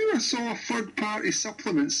 I'm sure I saw a third-party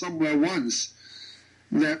supplement somewhere once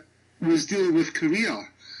that was dealing with Korea,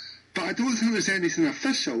 but I don't think there's anything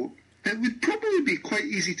official. It would probably be quite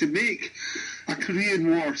easy to make a Korean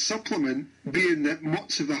War supplement, being that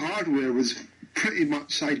much of the hardware was pretty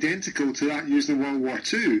much identical to that used in World War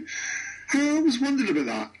II. I was wondering about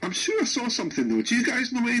that. I'm sure I saw something, though. Do you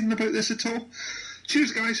guys know anything about this at all?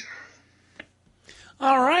 Cheers, guys.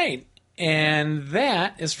 All right. And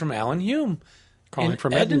that is from Alan Hume. Calling in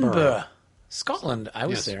from Edinburgh. Scotland. I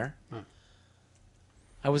was there. Oh.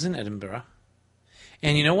 I was in Edinburgh.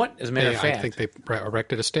 And you know what? As a matter of fact, I think they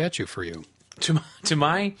erected a statue for you. To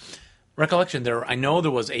my recollection, I know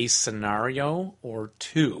there was a scenario or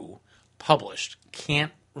two published.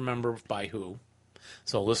 Can't remember by who.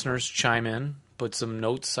 So listeners, chime in. Put some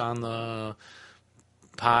notes on the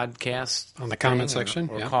podcast. On the comment section.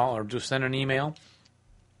 Or call, or just send an email.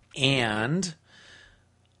 And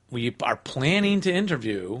we are planning to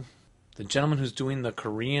interview the gentleman who's doing the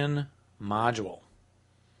Korean module.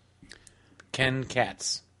 Ken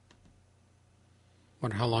Katz.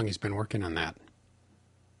 Wonder how long he's been working on that.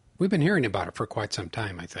 We've been hearing about it for quite some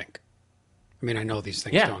time, I think. I mean, I know these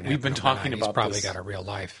things don't happen. We've been talking overnight. about He's probably this got a real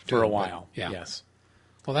life for too, a while. Yeah. Yes.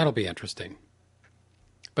 Well, that'll be interesting.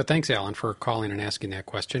 But thanks, Alan, for calling and asking that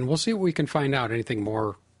question. We'll see what we can find out. Anything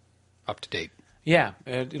more up to date? Yeah,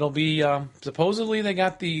 it'll be supposedly they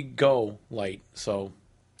got the Go light, so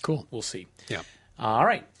cool. We'll see. Yeah. All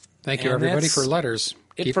right. Thank you, everybody, for letters.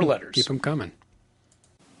 Keep letters. Keep them coming.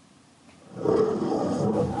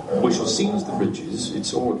 We shall seize the bridges,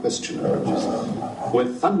 it's all a question of bridges,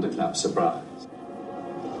 with thunderclap surprise.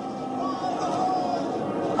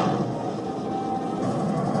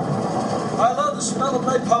 I love the smell of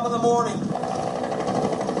napalm in the morning.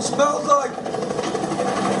 It smells like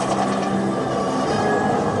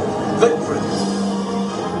victory.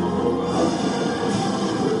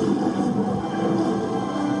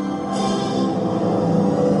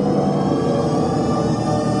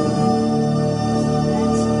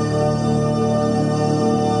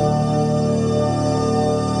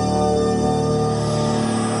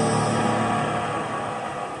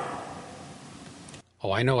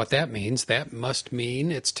 Oh, I know what that means. That must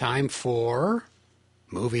mean it's time for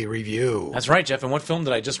movie review. That's right, Jeff. And what film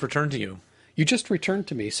did I just return to you? You just returned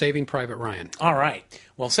to me, Saving Private Ryan. All right.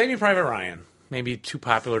 Well, Saving Private Ryan, maybe too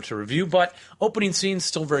popular to review, but opening scene's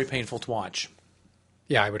still very painful to watch.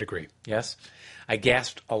 Yeah, I would agree. Yes? I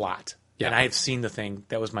gasped a lot. Yeah. And I have seen the thing.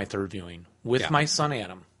 That was my third viewing with my son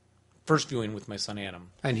Adam. First viewing with my son Adam.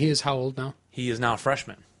 And he is how old now? He is now a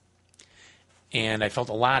freshman. And I felt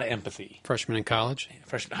a lot of empathy. Freshman in college?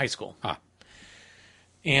 Freshman high school. Ah.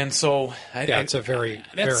 And so... it's a very,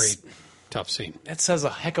 very tough scene. That says a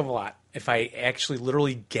heck of a lot. If I actually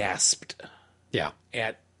literally gasped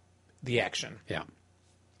at the action. Yeah.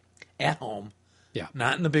 At home. Yeah.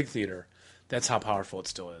 Not in the big theater. That's how powerful it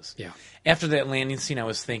still is. Yeah. After that landing scene, I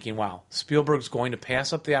was thinking, wow, Spielberg's going to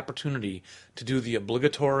pass up the opportunity to do the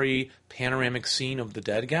obligatory panoramic scene of the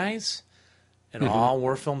dead guys. And all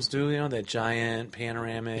war films do, that giant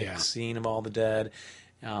panoramic scene of all the dead.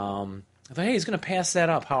 I thought, hey, he's going to pass that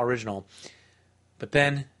up. How original. But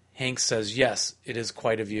then Hank says, yes, it is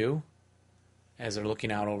quite a view, as they're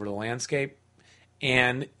looking out over the landscape.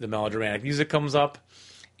 And the melodramatic music comes up,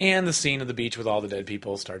 and the scene of the beach with all the dead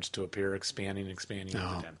people starts to appear, expanding.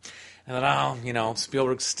 Oh. And then,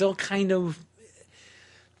 Spielberg's still kind of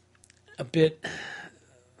a bit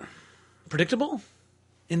predictable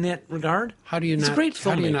in that regard. How do you He's not? a great filmmaker.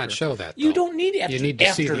 How do you not show that? Though? You don't need it. You need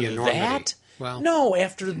to see the enormity. That, well, no,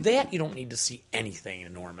 after that, you don't need to see anything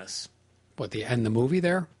enormous. What, the end the movie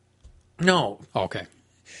there? No. Oh, okay.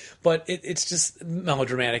 But it's just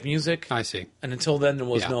melodramatic music. I see. And until then, there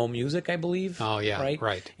was no music, I believe. Oh, yeah, right.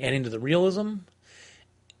 Right. Adding to the realism.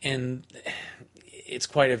 and it's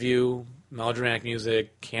quite a view. Melodramatic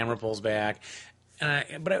music, camera pulls back, you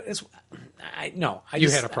had a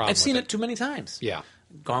problem. I've seen it too many times. Yeah,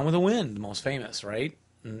 Gone with the Wind, the most famous, right?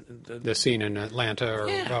 The scene in Atlanta or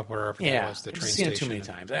wherever that was, the train I've station. seen it too many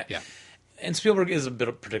times. Yeah. And Spielberg is a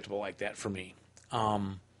bit predictable like that for me. A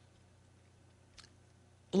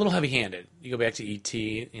little heavy-handed. You go back to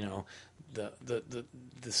E.T., the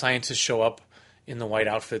scientists show up in the white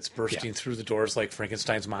outfits bursting through the doors like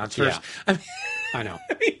Frankenstein's monsters. Yeah. I know.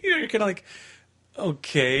 You're kind of like,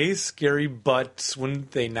 okay, scary, but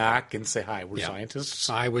wouldn't they knock and say, hi, we're scientists?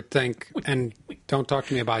 I would think, and don't talk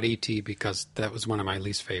to me about E.T. because that was one of my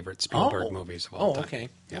least favorite Spielberg movies of all time. Okay.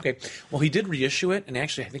 Yeah. Okay. Well, he did reissue it, and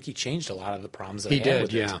actually I think he changed a lot of the problems that I had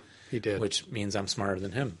with it. He did. Which means I'm smarter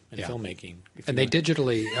than him in filmmaking. And they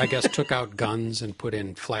digitally, I guess, took out guns and put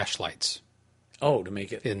in flashlights. Oh, to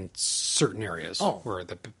make it... In certain areas where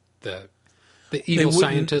the They evil wouldn't-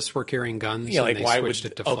 scientists were carrying guns, Yeah, like, and they why switched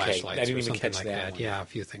would- it to okay, flashlights I didn't or even something catch like that that. one. Yeah, a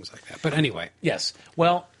few things like that. But anyway. Yes.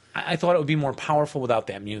 Well, I thought it would be more powerful without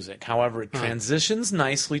that music. However, it transitions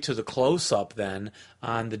nicely to the close-up then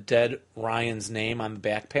on the dead Ryan's name on the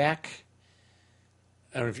backpack.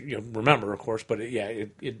 I don't know if you remember, of course, but then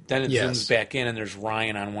it zooms back in and there's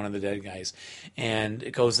Ryan on one of the dead guys. And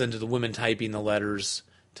it goes into the women typing the letters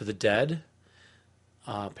to the dead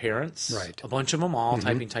parents. Right. A bunch of them all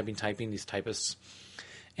typing, these typists.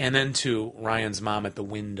 And then to Ryan's mom at the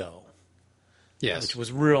window. Yes. Which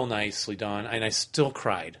was real nicely done. And I still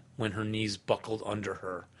cried when her knees buckled under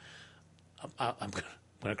her. I'm going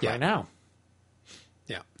to cry now.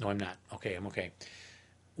 Yeah. No, I'm not. Okay, I'm okay.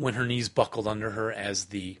 When her knees buckled under her as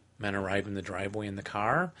the men arrived in the driveway in the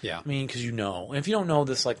car. Yeah. I mean, because and if you don't know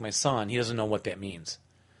this, like my son, he doesn't know what that means.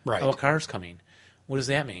 Right. Oh, a car's coming. What does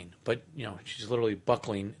that mean? But, she's literally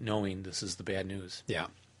buckling, knowing this is the bad news. Yeah.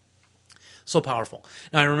 So powerful.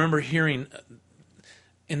 Now, I remember hearing,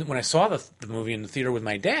 when I saw the movie in the theater with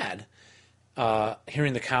my dad,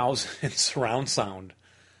 hearing the cows in surround sound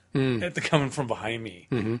coming from behind me.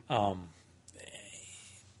 Mm-hmm.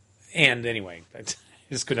 And anyway, I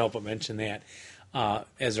just couldn't help but mention that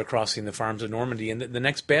as they're crossing the farms of Normandy. And the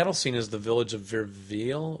next battle scene is the village of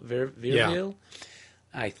Verville,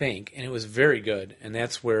 I think. And it was very good. And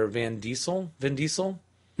that's where Vin Diesel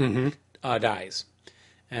dies.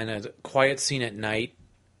 And a quiet scene at night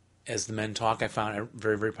as the men talk, I found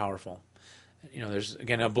very, very powerful. There's,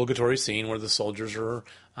 again, an obligatory scene where the soldiers are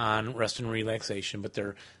on rest and relaxation, but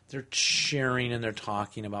they're sharing and they're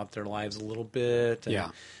talking about their lives a little bit.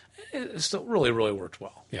 And it still really, really worked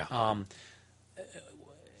well. Yeah.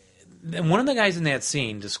 And one of the guys in that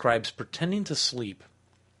scene describes pretending to sleep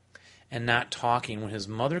and not talking when his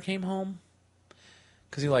mother came home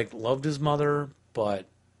because he, loved his mother, but,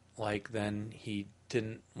 then he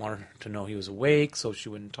didn't want her to know he was awake, so she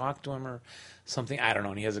wouldn't talk to him or something. I don't know.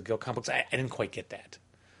 And he has a guilt complex. I didn't quite get that.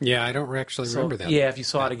 Yeah, I don't actually remember that. Yeah, if you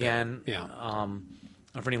saw it again, yeah.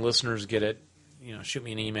 If any listeners get it, shoot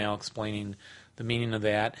me an email explaining the meaning of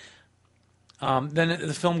that. Then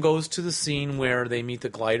the film goes to the scene where they meet the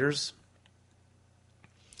gliders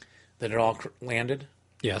that had all landed.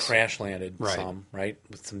 Yes. Crash landed, right.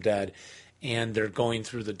 With some dead. And they're going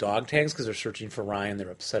through the dog tags because they're searching for Ryan. They're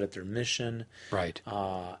upset at their mission. Right.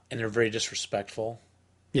 And they're very disrespectful.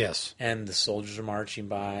 Yes. And the soldiers are marching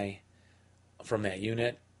by from that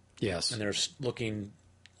unit. Yes. And they're looking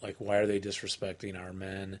like, why are they disrespecting our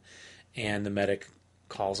men? And the medic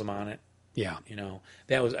calls them on it. Yeah.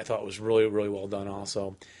 I thought was really, really well done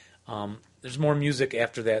also. There's more music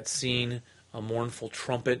after that scene, a mournful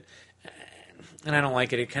trumpet. And I don't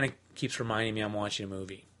like it. It kind of keeps reminding me I'm watching a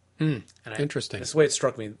movie. Interesting. That's the way it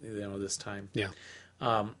struck me, this time. Yeah.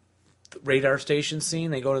 The radar station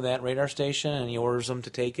scene, they go to that radar station and he orders them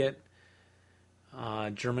to take it.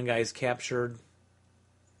 German guy's captured.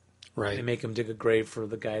 Right. They make him dig a grave for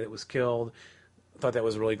the guy that was killed. I thought that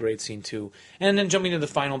was a really great scene too. And then jumping to the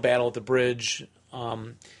final battle at the bridge,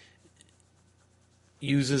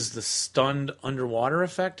 uses the stunned underwater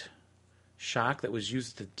effect shock that was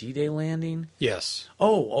used at the D-Day landing. Yes.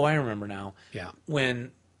 Oh, I remember now. Yeah.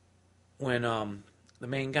 When the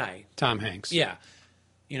main guy, Tom Hanks. yeah,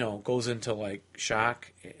 goes into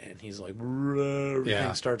shock and he's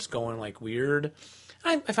everything starts going weird.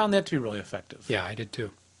 I found that to be really effective. Yeah, I did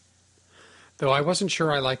too. Though I wasn't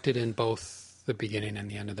sure I liked it in both the beginning and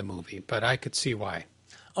the end of the movie, but I could see why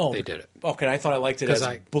they did it. Okay, I thought I liked it as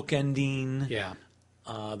bookending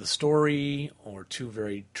the story or two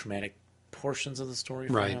very traumatic portions of the story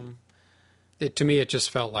for him. To me, it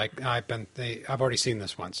just felt like I've already seen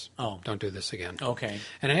this once. Oh. Don't do this again. Okay.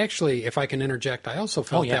 And I actually, if I can interject, I also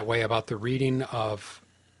felt that way about the reading of,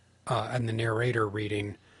 and the narrator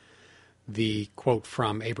reading the quote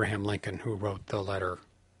from Abraham Lincoln, who wrote the letter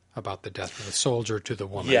about the death of the soldier to the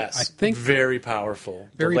woman. Yes, I think very powerful.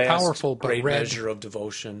 Very the last powerful, but great read, measure of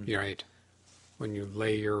devotion. You're right. When you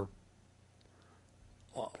lay your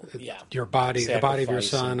Your body, the body of your sacrifice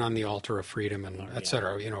son, and- on the altar of freedom, and et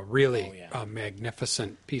cetera. Really a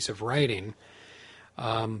magnificent piece of writing.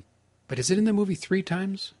 But is it in the movie 3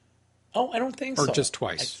 times? Oh, I don't think Or so. just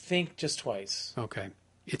twice? I think just twice. Okay.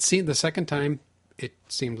 It seemed the second time. It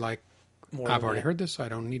seemed like More I've than already that. heard this. I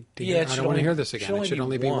don't need to. Yeah, it I should don't want to only- hear this again. It should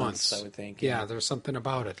only be once. I would think. Yeah, there's something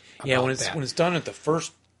about it. Yeah, about when it's that. when it's done at the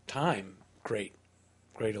first time, great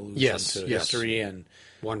allusion Yes, to yes. history and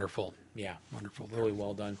Wonderful. yeah, Wonderful. really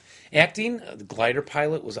well done. Acting, the glider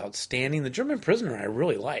pilot was outstanding. The German prisoner I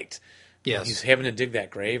really liked. Yes. He's having to dig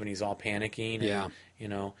that grave and he's all panicking. And,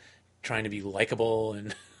 Yeah. trying to be likable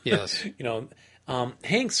and Yes.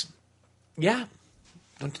 Hanks. Yeah,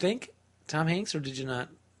 don't you think Tom Hanks, or did you not?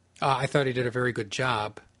 I thought he did a very good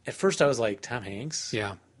job. At first, I was like, Tom Hanks.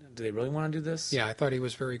 Yeah. Do they really want to do this? Yeah, I thought he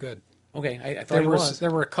was very good. Okay, I thought he was.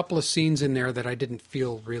 There were a couple of scenes in there that I didn't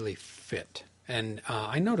feel really fit. And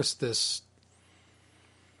I noticed this.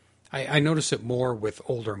 I notice it more with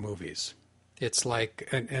older movies. It's like,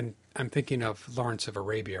 and I'm thinking of Lawrence of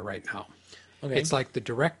Arabia right now. Okay. It's like the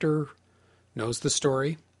director knows the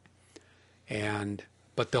story,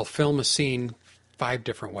 but they'll film a scene 5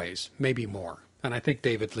 different ways, maybe more. And I think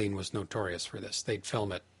David Lean was notorious for this. They'd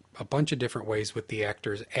film it a bunch of different ways with the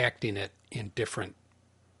actors acting it in different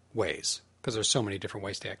ways, because there's so many different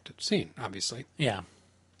ways to act a scene, obviously. Yeah.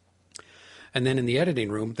 And then in the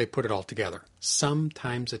editing room, they put it all together.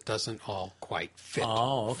 Sometimes it doesn't all quite fit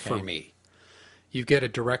for me. You get a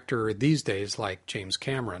director these days like James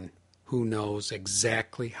Cameron, who knows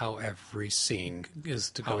exactly how every scene Is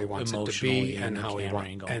to how go he wants it to emotionally be and the how he camera wants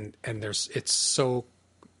angle. and it's so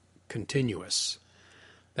continuous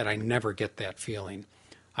that I never get that feeling.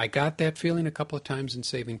 I got that feeling a couple of times in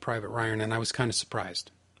Saving Private Ryan, and I was kind of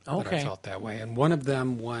surprised that I Okay. felt that way. And one of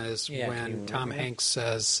them was Yeah, can you when remember Tom that? Hanks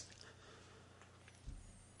says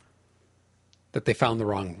that they found the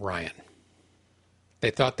wrong Ryan. They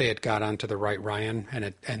thought they had got onto the right Ryan,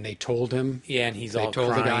 and they told him. Yeah, and he's they all told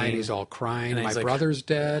crying. the guy, and he's all crying. And My he's like, brother's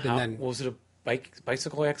dead, How- and then was it a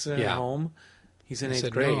bicycle accident Yeah. at home? He's in I 8th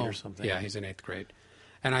said, grade "No." or something. Yeah, he's in 8th grade.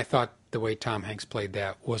 And I thought the way Tom Hanks played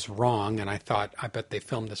that was wrong, and I thought, I bet they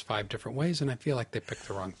filmed this 5 different ways, and I feel like they picked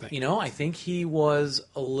the wrong thing. I think he was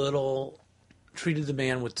a little treated the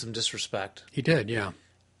man with some disrespect. He did, yeah.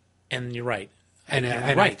 And you're right. And You're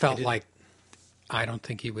I right. felt did- like, I don't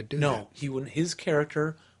think he would do that. no, he wouldn't. His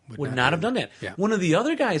character would not not do have done that. Yeah. One of the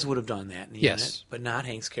other guys would have done that in the Yes. unit, but not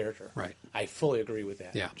Hank's character. Right. I fully agree with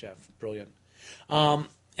that. Yeah. Jeff, brilliant.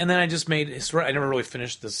 And then I just made history. I never really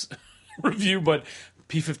finished this review, but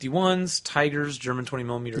P-51s, Tigers, German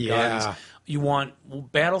 20mm Yeah. guns. You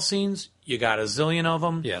want battle scenes? You got a zillion of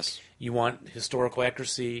them. Yes. You want historical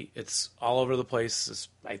accuracy? It's all over the place, as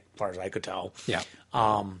far as I could tell. Yeah.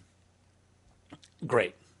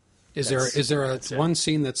 Great. Is That's- there that's it. one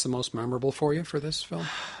scene that's the most memorable for you for this film?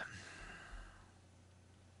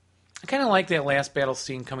 I kind of like that last battle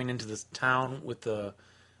scene coming into this town with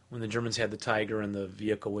when the Germans had the Tiger and the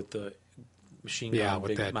vehicle with the machine gun, Yeah, with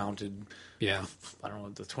big that- mounted. Yeah. I don't know,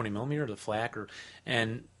 the 20mm, the flak,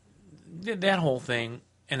 and that whole thing.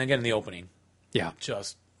 And again, the opening, Yeah.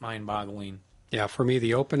 just mind-boggling. Yeah, for me,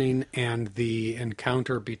 the opening and the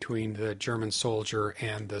encounter between the German soldier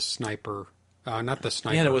and the sniper, not the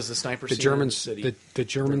sniper. Yeah, there was the sniper the scene German, in the city. the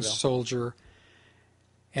German Brazil. soldier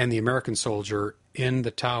and the American soldier in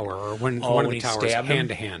the tower, or one of when the he towers, stabbed him? hand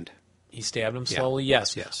to hand. He stabbed him Yeah. slowly.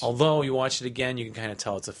 Yes. Yes. Although you watch it again, you can kind of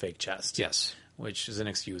tell it's a fake chest. Yes. Which is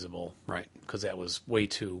inexcusable. Right. Because that was way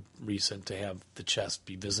too recent to have the chest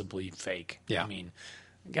be visibly fake. Yeah. I mean,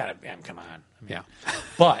 come on. I mean, Yeah.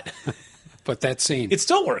 But But that scene, it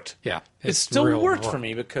still worked. yeah, It it's still real worked raw. for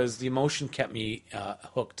me because the emotion kept me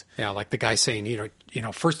hooked. Yeah, like the guy saying,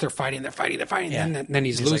 first they're fighting, Yeah. and then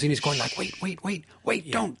he's He's losing. like, he's going like,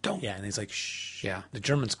 wait, don't. Yeah, and he's like, shh. Yeah. The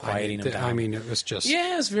German's quieting him down. I mean, it was just,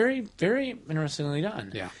 yeah, it's very, very interestingly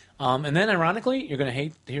done. Yeah. And then, ironically, you're going to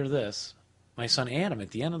hate to hear this. My son Adam, at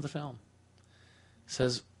the end of the film,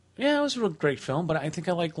 says, yeah, it was a real great film, but I think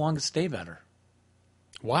I like Longest Day better.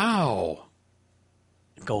 wow.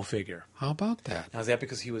 Go figure. How about that? Now, is that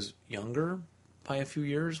because he was younger by a few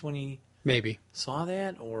years when he Maybe. saw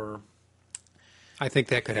that? Or, I think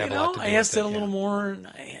that could have a lot to do I with asked it, it a little yeah. more. And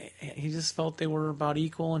he just felt they were about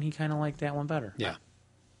equal, and he kind of liked that one better. Yeah.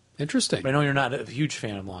 Interesting. But I know you're not a huge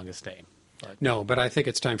fan of Longest Day. But, No, but I think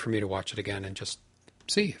it's time for me to watch it again and just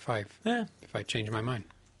see if I yeah. change my mind.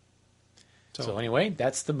 So anyway,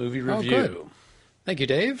 that's the movie Oh, review. good. Thank you,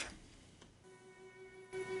 Dave.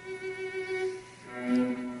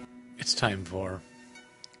 It's time for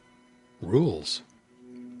rules.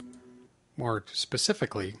 More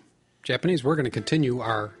specifically, Japanese. We're going to continue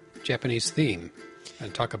our Japanese theme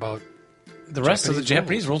and talk about the rest of the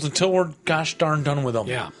Japanese rules until we're gosh darn done with them.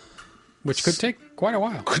 Yeah. Which could take quite a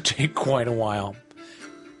while. Could take quite a while.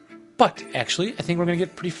 But actually, I think we're going to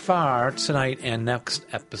get pretty far tonight and next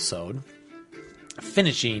episode,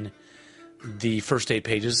 finishing the first 8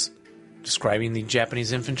 pages describing the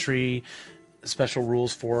Japanese infantry, special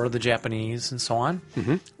rules for the Japanese, and so on.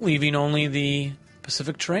 Mm-hmm. Leaving only the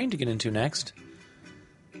Pacific terrain to get into next,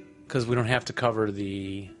 because we don't have to cover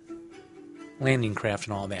the landing craft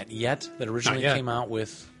and all that yet, that originally came out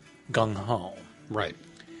with Gung Ho. Right.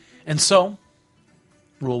 And so,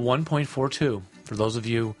 Rule 1.42, for those of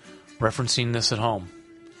you referencing this at home.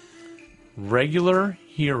 Regular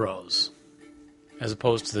heroes, as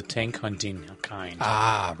opposed to the tank hunting kind.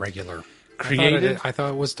 Ah, regular. Created. I thought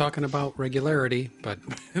it was talking about regularity, but...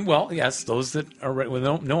 Well, yes, those that are...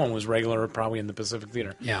 Well, no one was regular probably in the Pacific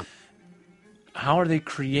Theater. Yeah. How are they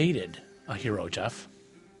created a hero, Jeff?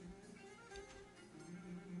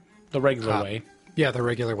 The regular way. Yeah, the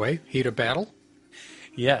regular way. Heat of battle.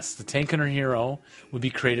 Yes, the tank hunter hero would be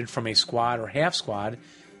created from a squad or half squad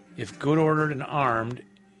if good ordered and armed.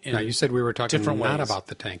 Now, you said we were talking not ways. about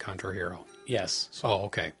the tank hunter hero. Yes. Oh,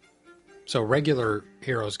 okay. So regular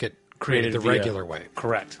heroes get created the regular way.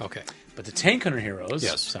 Correct. Okay. But the tank hunter heroes,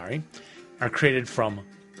 are created from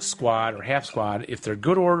squad or half squad if they're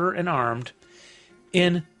good order and armed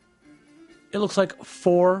in, it looks like,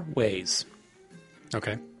 4 ways.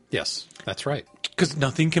 Okay. Yes, that's right. Because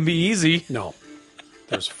nothing can be easy. No.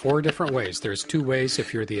 There's 4 different ways. There's 2 ways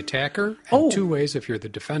if you're the attacker, and 2 ways if you're the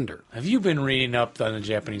defender. Have you been reading up on the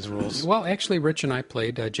Japanese rules? Well, actually, Rich and I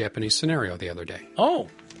played a Japanese scenario the other day. Oh,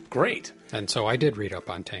 great. And so I did read up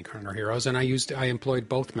on tank hunter heroes, and I employed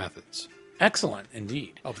both methods. Excellent,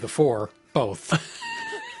 indeed. Of the 4, both.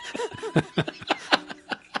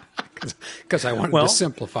 Because I wanted to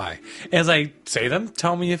simplify. As I say them,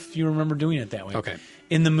 tell me if you remember doing it that way. Okay.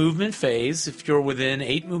 In the movement phase, if you're within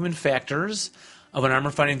 8 movement factors of an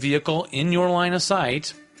armor fighting vehicle in your line of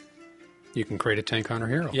sight, you can create a tank hunter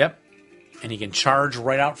hero. Yep. And he can charge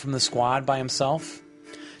right out from the squad by himself.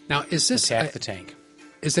 Now, is this attack the tank?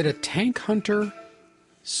 Is it a tank hunter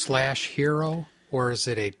 / hero, or is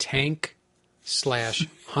it a tank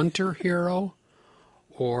 / hunter hero,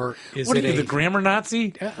 or is what it are you, the grammar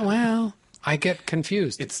Nazi? Well, I get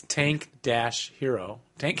confused. It's tank - hero.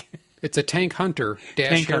 Tank. It's a tank hunter -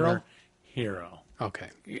 tank hero. Hunter hero. Okay.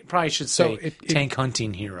 You probably should say tank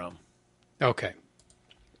hunting hero. Okay.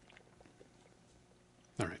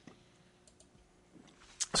 All right.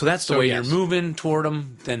 So that's the way you're moving toward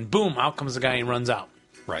him. Then boom, out comes the guy and runs out.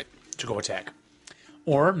 Right. To go attack.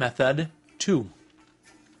 Or method 2,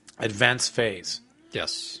 advanced phase.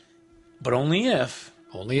 Yes. But only if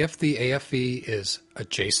the AFV is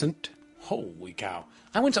adjacent. Holy cow.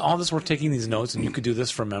 I went to all this work taking these notes, and you could do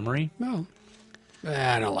this from memory? No.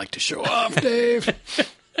 I don't like to show off, Dave.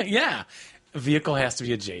 Yeah. A vehicle has to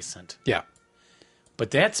be adjacent. Yeah.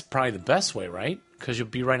 But that's probably the best way, right? Because you'll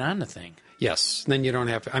be right on the thing. Yes. Then you don't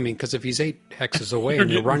have to... I mean, because if he's 8 hexes away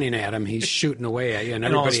and you're running at him, he's shooting away at you, and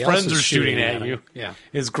everybody all his else friends is are shooting at him. you. Yeah.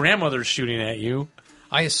 His grandmother's shooting at you.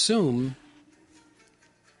 I assume...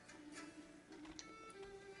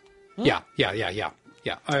 Yeah.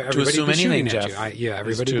 Everybody assume be anything, shooting at Jeff, you.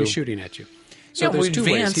 Everybody be shooting at you. So Yeah, there's well, 2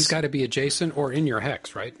 ways. advance- He's got to be adjacent or in your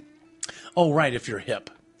hex, right? Oh, right, if you're hip.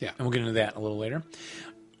 Yeah. And we'll get into that a little later.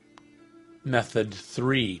 Method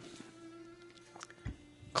 3.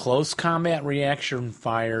 Close combat reaction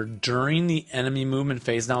fire during the enemy movement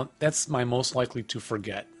phase. Now, that's my most likely to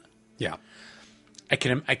forget. Yeah. I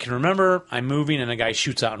can remember I'm moving and a guy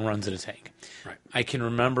shoots out and runs at a tank. Right. I can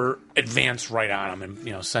remember advance right on him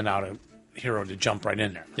and send out a hero to jump right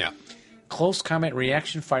in there. Yeah. Close combat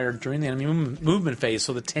reaction fire during the enemy movement phase,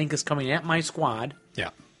 so the tank is coming at my squad.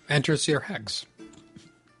 Yeah. Enters your hex.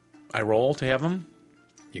 I roll to have him.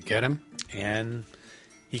 You get him. And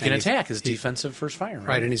he can attack his defensive first fire.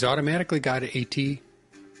 Right, and he's automatically got an AT,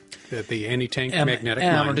 the anti-tank magnetic or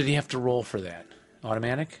mine. did he have to roll for that?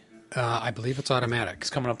 Automatic? I believe it's automatic. It's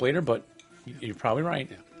coming up later, but you're probably right.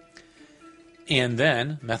 Yeah. And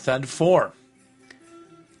then, method 4.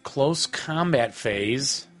 Close combat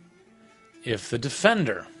phase if the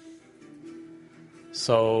defender.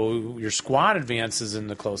 So your squad advances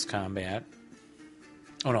into close combat.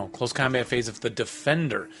 Oh no, close combat phase if the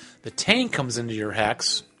defender. The tank comes into your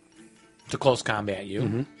hex to close combat you.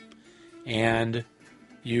 Mm-hmm. And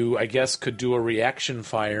you, I guess, could do a reaction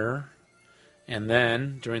fire. And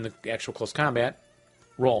then, during the actual close combat,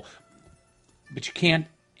 roll. But you can't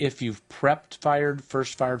if you've prepped fired,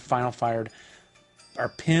 first fired, final fired, are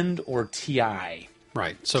pinned, or TI.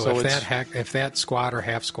 Right. So if that squad or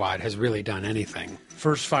half squad has really done anything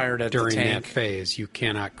first fired at during the tank, that phase, you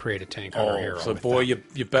cannot create a tank hunter hero. So with boy, that.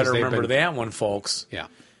 you better remember that one, folks. Yeah.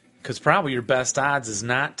 Because probably your best odds is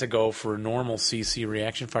not to go for a normal CC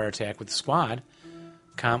reaction fire attack with the squad.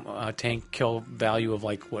 Tank kill value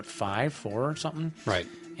of 5, 4 or something. Right.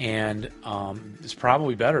 And it's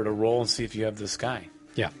probably better to roll and see if you have this guy.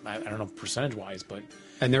 Yeah. I don't know percentage-wise, but...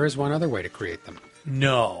 And there is one other way to create them.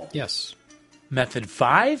 No. Yes. Method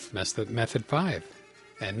 5? Method 5.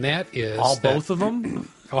 And that is... both of them?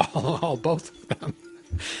 all both of them.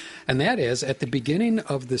 And that is, at the beginning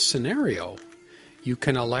of the scenario, you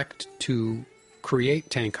can elect to create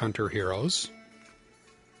tank hunter heroes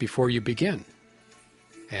before you begin.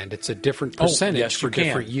 And it's a different percentage for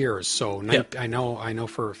different years. So I know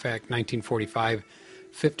for a fact, 1945,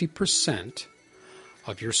 50%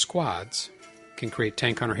 of your squads can create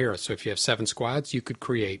tank hunter heroes. So if you have 7 squads, you could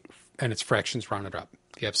create, and it's fractions rounded up.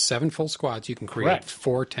 If you have 7 full squads, you can create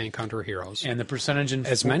 4 tank hunter heroes. And the percentage in...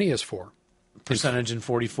 As many as 4. Percentage in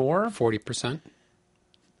 44? 40%.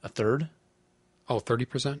 A third? Oh,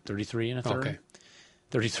 30%? 33 and a third? Okay.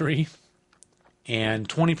 33. And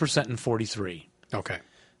 20% in 43. Okay.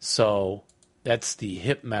 So that's the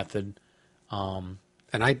HIP method. And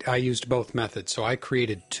I used both methods. So I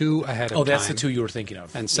created 2 ahead of time. Oh, that's the 2 you were thinking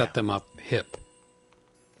of. And set them up HIP.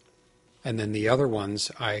 And then the other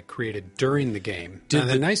ones I created during the game. Now,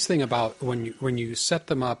 the nice thing about when you set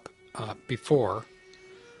them up before,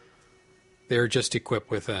 they're just equipped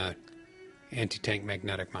with anti-tank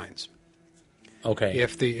magnetic mines. Okay.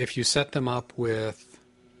 If you set them up with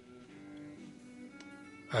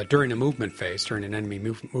during a movement phase, during an enemy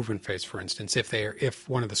movement phase, for instance, if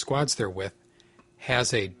one of the squads they're with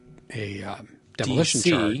has a demolition DC,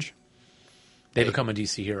 charge, they become a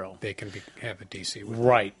DC hero. They can have a DC with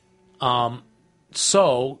right.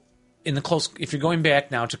 So in the close, if you're going back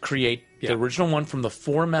now to create the original one from the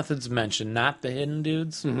 4 methods mentioned, not the hidden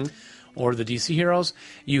dudes or the DC heroes,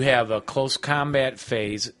 you have a close combat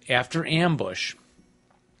phase after ambush.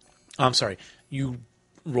 I'm sorry, you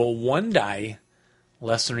roll 1 die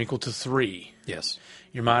less than or equal to 3. Yes.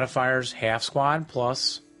 Your modifiers: half squad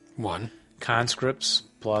plus 1, conscripts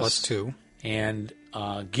plus 2, and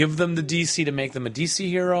give them the DC to make them a DC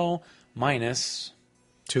hero minus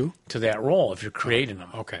 2 to that roll if you're creating them.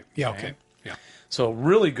 Okay. Yeah. Okay. Yeah. So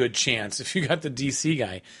really good chance if you got the DC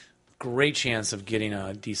guy, great chance of getting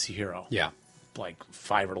a DC hero. Yeah.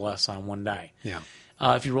 5 or less on 1 die. Yeah.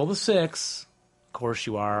 If you roll the 6, of course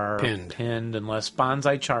you are pinned unless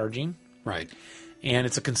bonsai charging. Right. And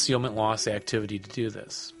it's a concealment loss activity to do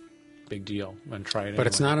this. Big deal. I'm going to try it But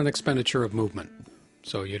it's not an expenditure of movement.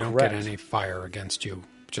 So you don't Correct. get any fire against you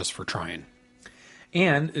just for trying.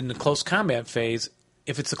 And in the close combat phase,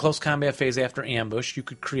 if it's a close combat phase after ambush, you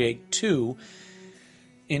could create 2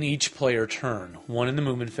 in each player turn. 1 in the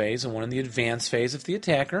movement phase and 1 in the advance phase if the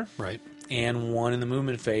attacker. Right. And 1 in the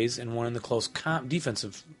movement phase and 1 in the close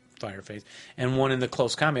defensive fire phase. And 1 in the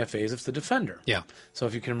close combat phase if the defender. Yeah. So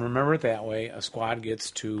if you can remember it that way, a squad gets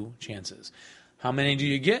 2 chances. How many do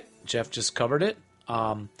you get? Jeff just covered it.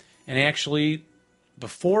 And actually,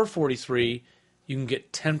 before 43, you can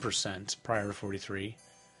get 10% prior to 43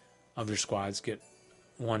 of your squads get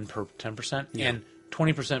 1 per 10%. Yeah. And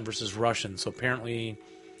 20% versus Russians. So apparently,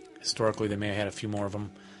 historically, they may have had a few more of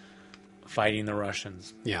them fighting the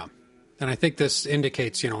Russians. Yeah. And I think this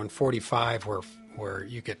indicates, in 45 where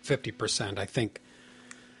you get 50%, I think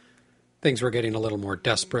things were getting a little more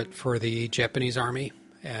desperate for the Japanese army.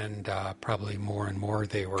 And probably more and more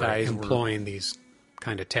they were employing these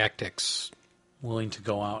kind of tactics. Willing to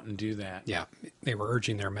go out and do that. Yeah. They were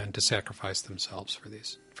urging their men to sacrifice themselves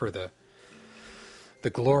for the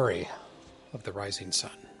glory of the rising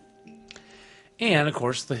sun. And, of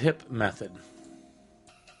course, the HIP method.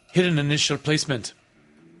 Hidden initial placement.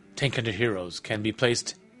 Tank hunter heroes can be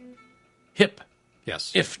placed HIP.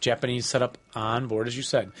 Yes. If Japanese setup on board, as you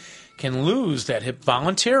said, can lose that HIP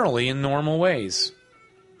voluntarily in normal ways.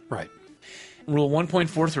 Right. Rule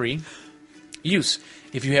 1.43. Use.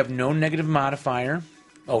 If you have no negative modifier.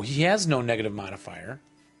 Oh, he has no negative modifier.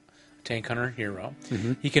 Tank hunter hero.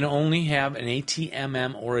 Mm-hmm. He can only have an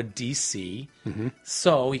ATMM or a DC. Mm-hmm.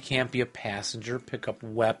 So he can't be a passenger, pick up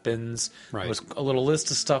weapons. Right. There's a little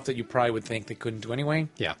list of stuff that you probably would think they couldn't do anyway.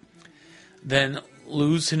 Yeah. Then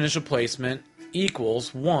lose initial placement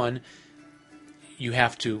equals 1. You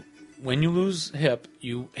have to, when you lose HIP,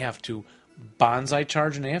 you have to bonsai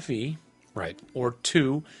charge an AFE. Right. Or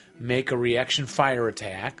 2, make a reaction fire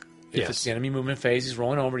attack. If Yes. it's the enemy movement phase, he's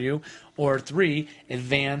rolling over you. Or 3,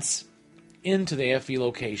 advance into the AFV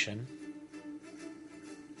location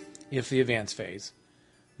if the advance phase,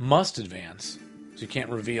 must advance, so you can't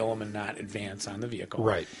reveal them and not advance on the vehicle.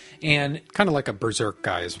 Right. And kind of like a berserk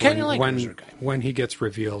guy. Kinda like a berserk guy. When he gets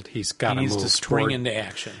revealed, he's got he to move needs to spring toward, into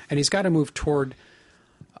action. and he's got to move toward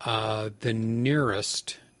the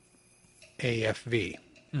nearest AFV,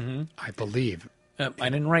 I believe. I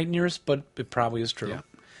didn't write nearest, but it probably is true. Yeah.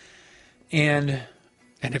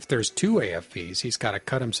 And if there's 2 AFVs, he's got to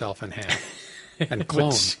cut himself in half and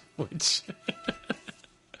clone which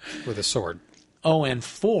with a sword. Oh, and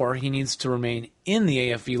 4, he needs to remain in the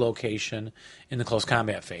AFV location in the close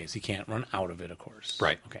combat phase. He can't run out of it, of course.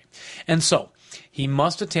 Right. Okay. And so, he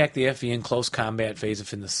must attack the AFV in close combat phase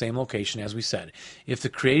if in the same location, as we said. If the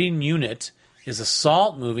creating unit is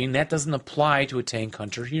assault moving, that doesn't apply to a tank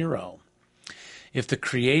hunter hero. If the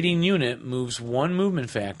creating unit moves 1 movement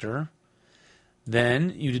factor,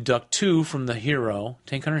 then you deduct 2 from the hero,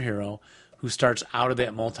 tank hunter hero, who starts out of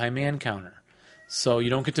that multi-man counter. So you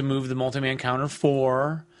don't get to move the multi-man counter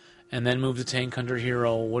 4, and then move the tank hunter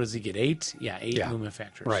hero. What does he get? 8? Yeah, 8 movement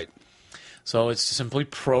factors. Right. So it's simply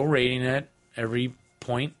prorating it. Every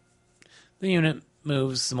point the unit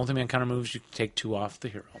moves, the multi-man counter moves, you take 2 off the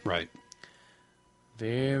hero. Right.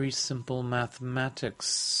 Very simple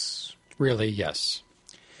mathematics. Really, yes.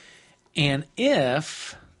 And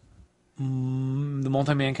if the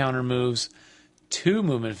multi-man counter moves 2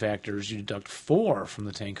 movement factors, you deduct 4 from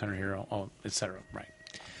the tank hunter hero, etc. Right.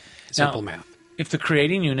 Simple now, math. If the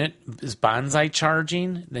creating unit is bonsai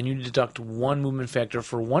charging, then you deduct 1 movement factor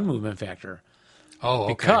for 1 movement factor. Oh,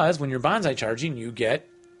 okay. Because when you're bonsai charging, you get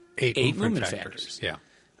 8 movement factors. Yeah.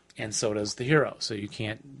 And so does the hero, so you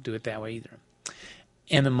can't do it that way either.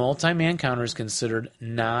 And the multi-man counter is considered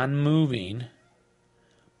non-moving,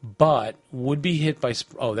 but would be hit by...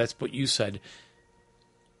 Oh, that's what you said.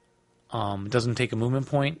 Doesn't take a movement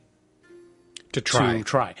point to try to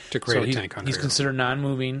create so a tank hunter. He's considered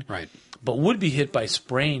non-moving, right? But would be hit by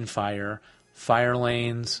spraying fire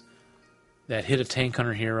lanes that hit a tank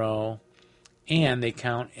hunter hero, and they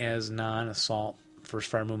count as non-assault, first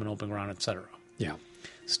fire movement, open ground, etc. Yeah.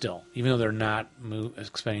 Still, even though they're not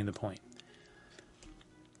expending the point.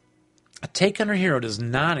 A tank hunter hero does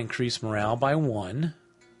not increase morale by 1,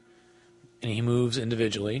 and he moves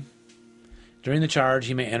individually. During the charge,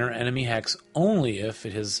 he may enter enemy hex only if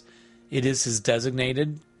it is his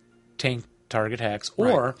designated tank target hex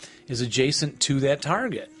or is adjacent to that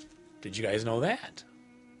target. Did you guys know that?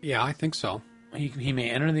 Yeah, I think so. He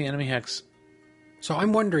may enter the enemy hex. So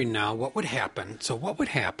I'm wondering now, what would happen?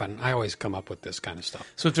 I always come up with this kind of stuff.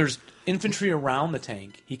 So if there's infantry around the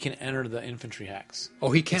tank, he can enter the infantry hex.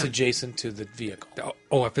 Oh, he can? It's adjacent to the vehicle.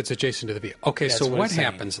 Oh, if it's adjacent to the vehicle. Okay, That's so what it's saying.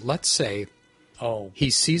 happens? Let's say Oh. he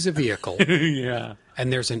sees a vehicle. Yeah.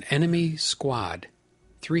 And there's an enemy squad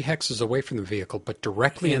 3 hexes away from the vehicle, but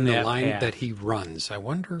directly in the line that he runs. I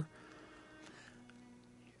wonder...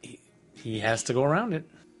 He has to go around it.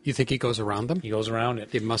 You think he goes around them? He goes around it.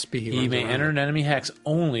 It must be he may enter an enemy hex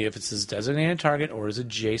only if it's his designated target or is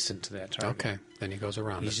adjacent to that target. Okay, then he goes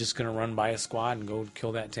around He's just going to run by a squad and go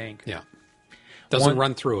kill that tank. Yeah. Doesn't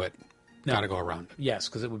run through it. No. Got to go around it. Yes,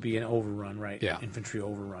 because it would be an overrun, right? Yeah. Infantry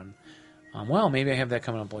overrun. Well, maybe I have that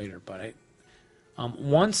coming up later, but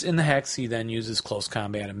once in the hex, he then uses close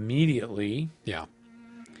combat immediately. Yeah.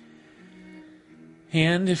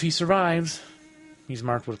 And if he survives, he's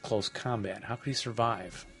marked with close combat. How could he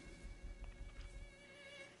survive?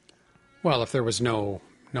 Well, if there was no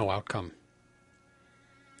outcome,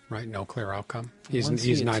 right? No clear outcome. He's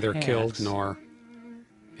neither killed nor...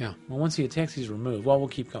 Yeah. Well, once he attacks, he's removed. Well, we'll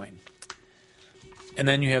keep going. And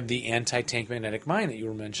then you have the anti-tank magnetic mine that you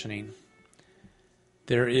were mentioning.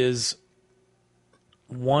 There is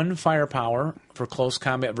 1 firepower for close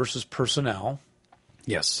combat versus personnel.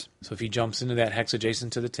 Yes. So if he jumps into that hex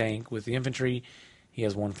adjacent to the tank with the infantry, he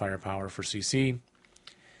has 1 firepower for CC.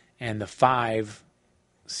 And the 5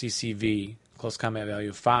 CCV, close combat value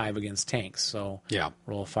of 5 against tanks. So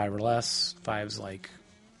roll a 5 or less. 5's like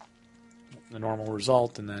the normal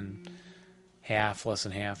result, and then half, less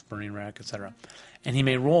than half, burning wreck, etc. And he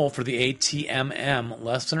may roll for the ATMM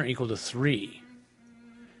less than or equal to 3.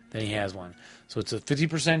 Then he has 1. So it's a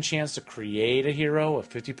 50% chance to create a hero, a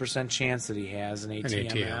 50% chance that he has an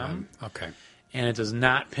ATMM. Okay. And it does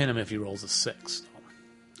not pin him if he rolls a 6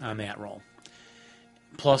 on that roll.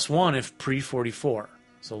 +1 if pre-44.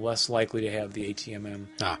 So less likely to have the ATMM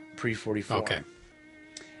pre-44. Okay.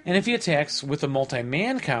 And if he attacks with a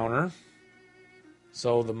multi-man counter,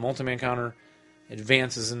 so the multi-man counter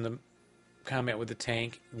advances in the combat with the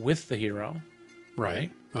tank with the hero.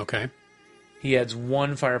 Right. Okay. He adds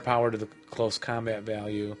 1 firepower to the close combat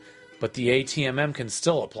value, but the ATMM can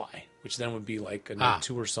still apply. which then would be like a neg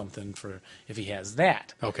 2 or something for if he has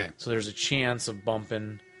that. Okay. So there's a chance of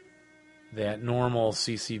bumping that normal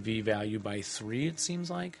CCV value by 3, it seems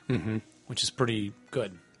like, which is pretty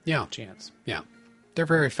good. Yeah. Chance. Yeah. They're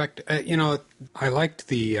very effective. I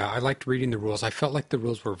liked reading the rules. I felt like the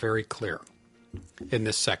rules were very clear in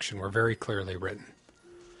this section, were very clearly written.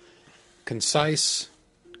 Concise,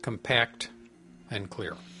 compact, and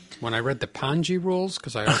clear. When I read the Panji rules,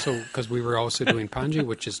 because we were also doing Panji,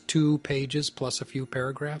 which is 2 pages plus a few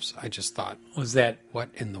paragraphs, I just thought, Was that what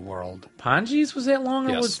in the world? Panji's? Was that long,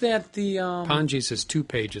 or Yes. was that the... Panji's is 2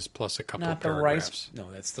 pages plus a couple of not the paragraphs. rice...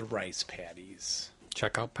 No, that's the rice patties.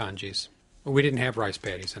 Check out Panji's. Well, we didn't have rice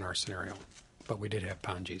patties in our scenario, but we did have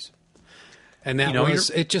Panji's. And that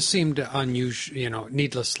it just seemed unusual,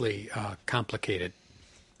 needlessly complicated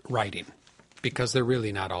writing, because they're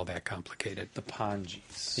really not all that complicated. The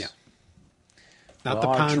Panjis. Yeah. Not the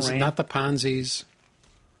Ponzi's,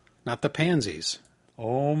 not the pansies.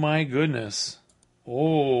 Oh, my goodness.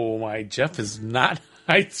 Oh, my... Jeff is not...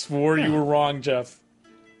 I swore you were wrong, Jeff.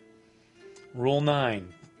 Rule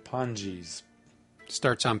 9. Panjis.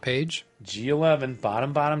 Starts on page? G11,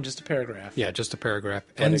 bottom, just a paragraph. Yeah, just a paragraph.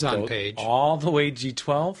 But Ends it on goes page. all the way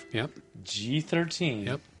G12. Yep. G13.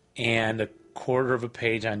 Yep. And a quarter of a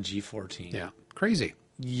page on G14. Yeah. Crazy.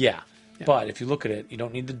 Yeah. But if you look at it, you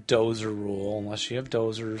don't need the dozer rule unless you have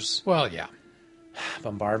dozers. Well, yeah.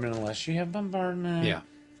 Bombardment unless you have bombardment. Yeah.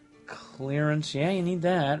 Clearance, yeah, you need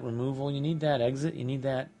that. Removal, you need that. Exit, you need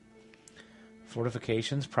that.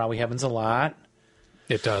 Fortifications probably happens a lot.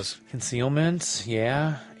 It does. Concealment,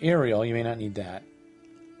 yeah. Aerial, you may not need that.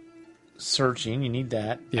 Searching, you need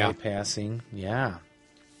that. Yeah. Bypassing, yeah.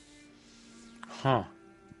 Huh.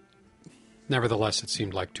 Nevertheless, it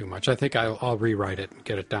seemed like too much. I think I'll rewrite it and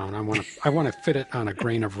get it down. I want to fit it on a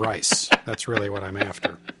grain of rice. That's really what I'm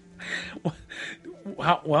after.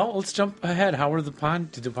 Well, let's jump ahead. How were did the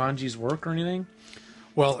Panjis work or anything?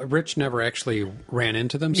 Well, Rich never actually ran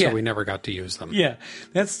into them, so we never got to use them. Yeah,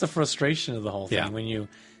 that's the frustration of the whole thing. Yeah. When you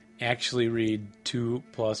actually read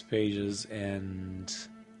 2+ pages and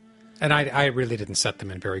I really didn't set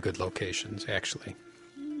them in very good locations, actually.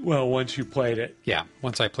 well, once you played it. Yeah,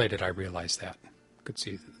 once I played it, I realized that. Could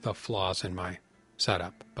see the flaws in my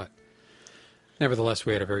setup, but nevertheless,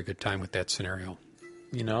 we had a very good time with that scenario.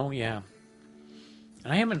 Yeah.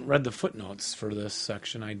 And I haven't read the footnotes for this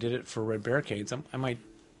section. I did it for Red Barricades. I might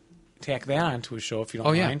tack that onto a show if you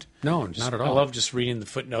don't mind. No, not at all. I love just reading the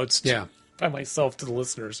footnotes by myself to the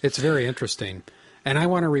listeners. It's very interesting. And I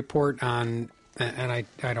want to report on, and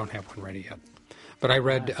I don't have one ready yet, but I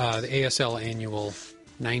read the ASL Annual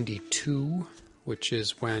 92, which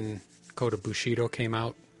is when Code of Bushido came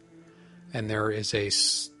out. And there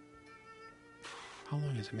is how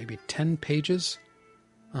long is it? Maybe 10 pages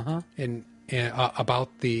in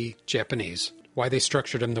about the Japanese, why they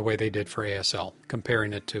structured them the way they did for ASL,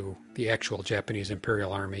 comparing it to the actual Japanese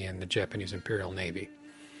Imperial Army and the Japanese Imperial Navy,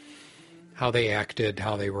 how they acted,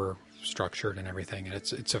 how they were structured, and everything. And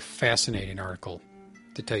it's a fascinating article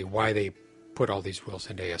to tell you why they put all these rules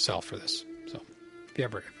into ASL for this. So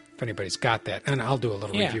if anybody's got that, and I'll do a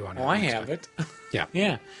little review on it. Well, I have it. Yeah.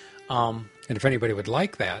 Yeah. And if anybody would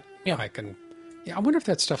like that, I can. Yeah, I wonder if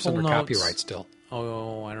that stuff's under copyright still.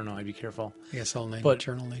 Oh, I don't know. I'd be careful. ASL 90, But-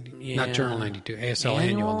 Journal 90, yeah. not Journal 92, ASL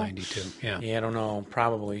Annual 92. Yeah. Yeah, I don't know.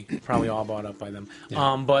 Probably all bought up by them.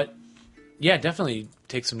 Yeah. But yeah, definitely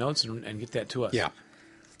take some notes and get that to us. Yeah.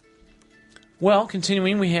 Well,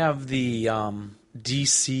 continuing, we have the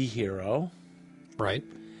DC hero. Right.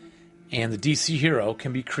 And the DC hero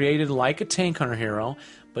can be created like a tank hunter hero,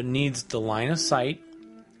 but needs the line of sight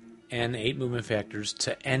and 8 movement factors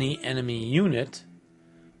to any enemy unit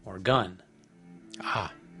or gun.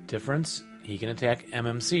 Difference, he can attack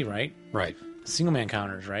MMC, right? Right. Single man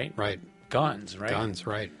counters, right? Right. Guns, right? Guns,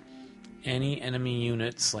 right. Any enemy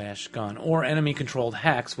unit / gun, or enemy controlled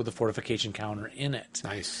hex with a fortification counter in it.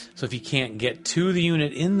 Nice. So if he can't get to the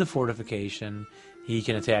unit in the fortification, he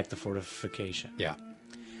can attack the fortification. Yeah.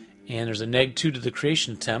 And there's a neg 2 to the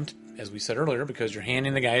creation attempt, as we said earlier, because you're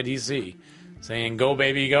handing the guy a DC, saying, go,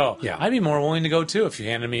 baby, go. Yeah. I'd be more willing to go, too, if you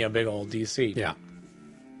handed me a big old DC. Yeah.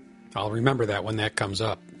 I'll remember that when that comes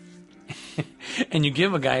up. And you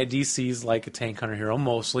give a guy a DCs like a tank hunter hero,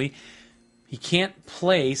 mostly. He can't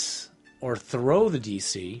place or throw the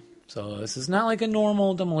DC, so this is not like a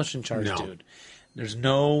normal demolition charge dude. There's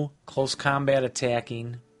no close combat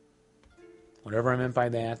attacking, whatever I meant by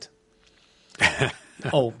that.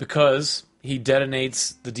 Because he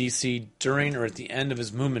detonates the DC during or at the end of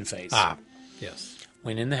his movement phase. Yes.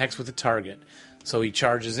 When in the hex with the target. So he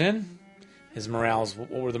charges in, His morales,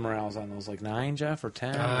 what were the morales on those? Like 9, Jeff, or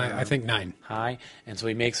 10? I think 9. High. And so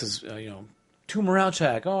he makes his, 2 morale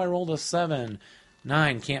check. Oh, I rolled a 7.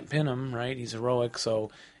 9, can't pin him, right? He's heroic.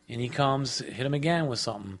 So, and he comes, hit him again with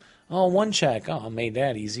something. Oh, 1 check. Oh, made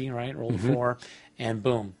that easy, right? Rolled a 4. And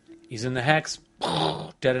boom. He's in the hex.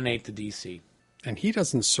 Detonate the DC. And he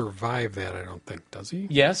doesn't survive that, I don't think, does he?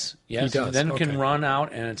 Yes. He does. Then Okay. can run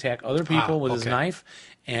out and attack other people with his knife.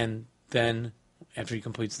 And then, after he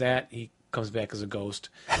completes that, he comes back as a ghost,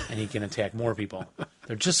 and he can attack more people.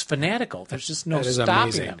 They're just fanatical. There's just no stopping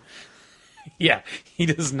amazing. him. Yeah, he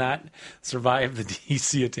does not survive the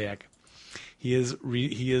DC attack. He is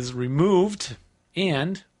removed,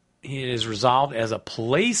 and he is resolved as a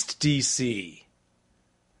placed DC.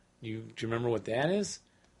 Do you remember what that is?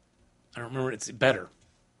 I don't remember. It's better.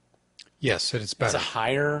 Yes, it's better. It's a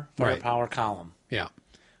higher firepower column. Yeah.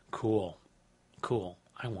 Cool.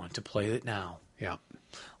 I want to play it now. Yeah.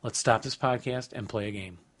 Let's stop this podcast and play a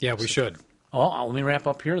game. Yeah, we should. Oh, let me wrap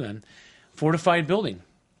up here then. Fortified building.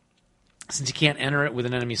 Since he can't enter it with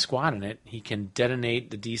an enemy squad in it, he can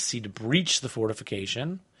detonate the DC to breach the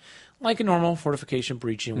fortification, like a normal fortification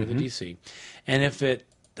breaching with a DC. And if the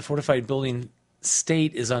fortified building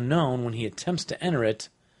state is unknown when he attempts to enter it,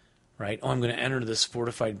 right? Oh, I'm going to enter this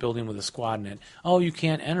fortified building with a squad in it. Oh, you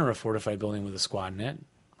can't enter a fortified building with a squad in it,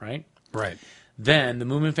 right? Right. Then the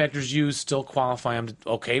movement factors used still qualify him to,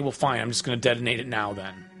 okay, well, fine, I'm just going to detonate it now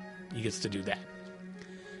then. He gets to do that.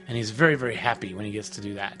 And he's very, very happy when he gets to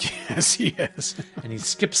do that. Yes, he is. And he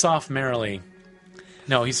skips off merrily.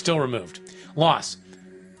 No, he's still removed. Loss.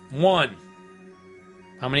 1.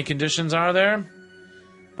 How many conditions are there?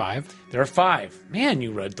 5. There are 5. Man,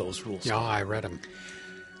 you read those rules. Yeah, I read them.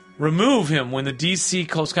 Remove him when the DC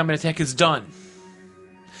close combat attack is done.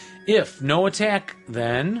 If no attack,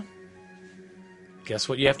 then guess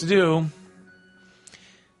what you have to do?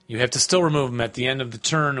 You have to still remove him at the end of the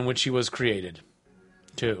turn in which he was created.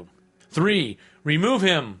 2. 3. Remove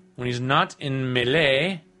him when he's not in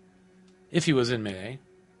melee. If he was in melee.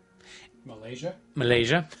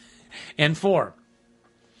 Malaysia. And 4.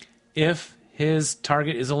 If his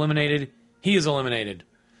target is eliminated, he is eliminated.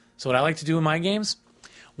 So what I like to do in my games,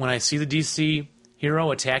 when I see the DC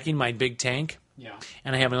hero attacking my big tank,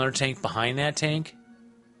 and I have another tank behind that tank,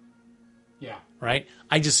 right?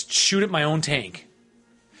 I just shoot at my own tank,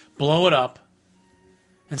 blow it up,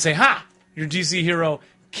 and say, "Ha! Your DC hero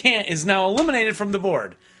is now eliminated from the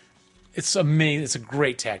board." It's amazing. It's a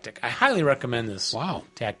great tactic. I highly recommend this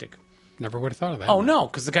tactic. Never would have thought of that. Oh, no,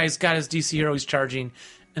 because the guy's got his DC hero, he's charging,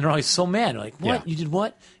 and they're always so mad. They're like, what? Yeah. You did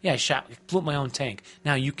what? Yeah, I blew up my own tank.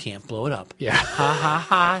 Now you can't blow it up. Yeah. Ha, ha,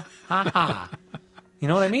 ha, ha, ha. You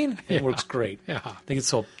know what I mean? It works great. Yeah. They get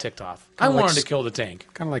so ticked off. Kinda I like wanted to kill the tank.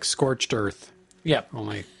 Kind of like scorched earth. Yeah.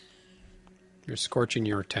 Only you're scorching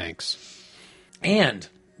your tanks. And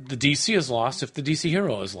the DC is lost if the DC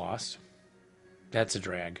hero is lost. That's a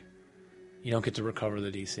drag. You don't get to recover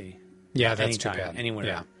the DC. Yeah, that's anytime, too bad. anywhere.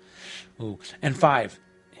 Yeah. Ooh. And 5,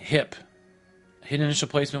 hip. Hit initial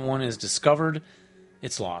placement 1 is discovered.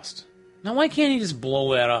 It's lost. Now, why can't he just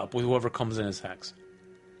blow that up with whoever comes in his hex?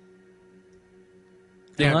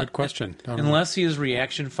 Yeah, good question. Unless he is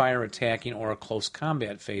reaction fire attacking or a close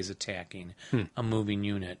combat phase attacking a moving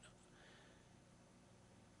unit.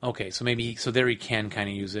 Okay, so there he can kind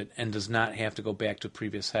of use it and does not have to go back to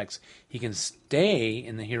previous hex. He can stay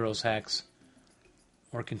in the hero's hex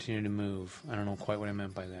or continue to move. I don't know quite what I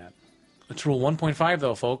meant by that. It's rule 1.5,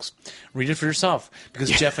 though, folks. Read it for yourself, because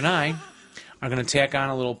Jeff and I are going to tack on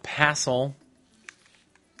a little Passel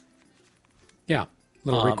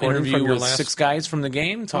little recording interview from your with last 6 guys from the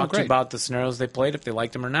game. Talk to you great. about the scenarios they played, if they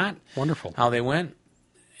liked them or not. Wonderful. How they went,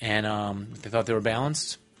 and if they thought they were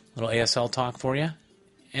balanced. A little ASL talk for you.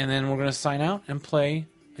 And then we're going to sign out and play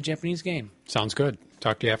a Japanese game. Sounds good.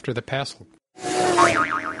 Talk to you after the Passel.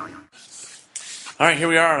 All right, here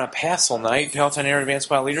we are on a Passel night. Peloton Air Advanced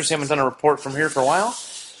Squad Leaders. Haven't done a report from here for a while.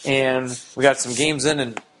 And we got some games in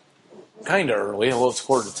and kind of early. Although it's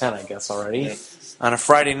 9:45, I guess, already. On a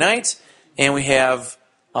Friday night. And we have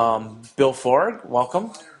Bill Ford.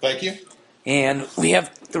 Welcome. Thank you. And we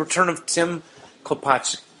have the return of Tim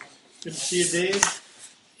Klopacz. Good to see you, Dave.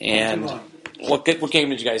 And what game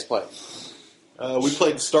did you guys play? We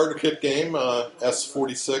played the starter kit game,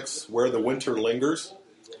 S46, Where the Winter Lingers.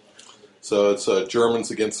 So it's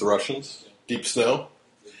Germans against the Russians. Deep snow.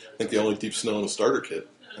 I think the only deep snow in the starter kit.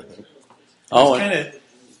 Oh, it's kind of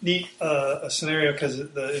neat a scenario because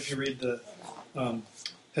if you read the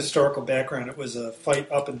historical background, it was a fight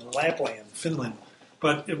up in Lapland, Finland,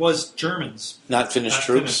 but it was Germans, not Finnish troops.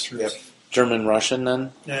 Finnish troops. Yep. German, Russian,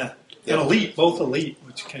 then. Yeah, and elite, both elite,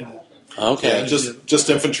 which kind of Okay. Yeah, just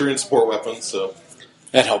infantry and support weapons. So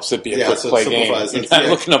that helps it be a quick play game. You're it. not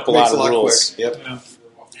looking up a lot of rules. Quick. Yep.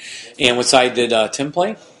 Yeah. And what side did Tim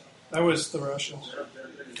play? I was the Russians.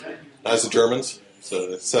 As the Germans, so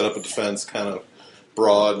they set up a defense kind of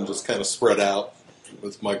broad and just kind of spread out.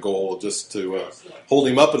 With my goal just to hold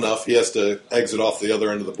him up enough, he has to exit off the other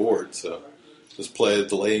end of the board. So just play a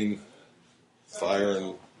delaying fire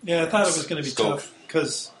and I thought it was going to be scope. tough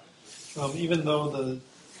because even though the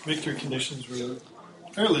victory conditions were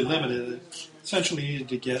fairly limited, it essentially needed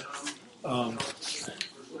to get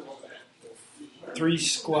 3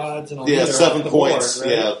 squads and a leader 7 off the points. board,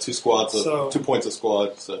 right? Yeah, 2 squads, 2 points a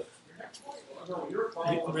squad. So.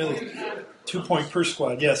 Really, 2 point per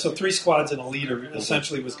squad. Yeah, so 3 squads and a leader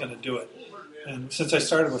essentially was going to do it. And since I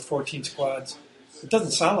started with 14 squads, it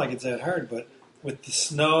doesn't sound like it's that hard, but with the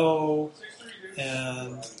snow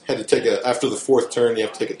and Had to after the 4th turn, you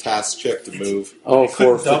have to take a task check to move. Oh,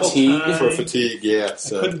 for fatigue? For fatigue, yeah.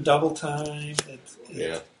 So. I couldn't double time.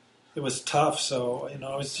 It was tough, so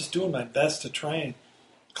I was just doing my best to try and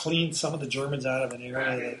clean some of the Germans out of an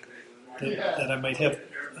area that I might have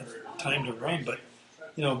time to run. But,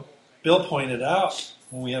 Bill pointed out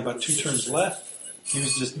when we had about 2 turns left, he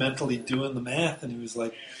was just mentally doing the math, and he was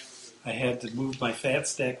like, I had to move my fat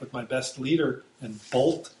stack with my best leader and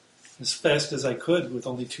bolt as fast as I could with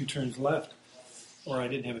only 2 turns left, or I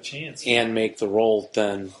didn't have a chance. And make the roll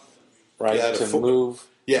then, right, to move.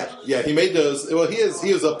 Yeah, he made those. Well, he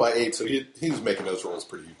was up by 8, so he was making those rolls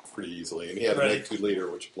pretty easily, and he had a -2 leader,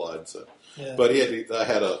 which applied. So, but I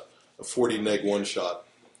had a 40 -1 shot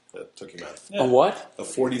that took him out. Yeah. A what? A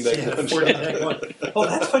 40 -1 shot. Well,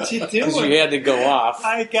 that's what you do. Because you had to go off.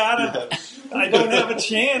 I don't have a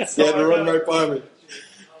chance. So he had to run right by me.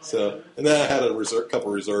 So, and then I had a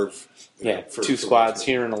couple reserve. For 2 squads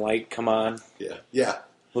here and a light. Come on. Yeah.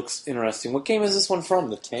 Looks interesting. What game is this one from?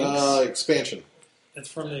 The Tanks? Expansion. It's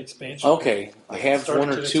from the expansion. Okay. I have 1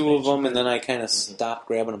 or 2 of them, and then I kind of stopped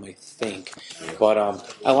grabbing them, I think. But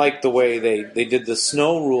I like the way they did the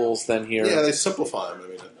snow rules then here. Yeah, they simplify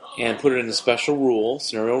them. And put it in a special rule,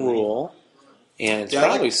 scenario rule. And it's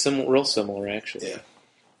probably real similar, actually. Yeah.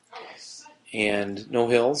 And no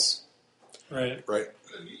hills. Right.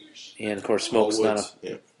 And, of course, smoke's not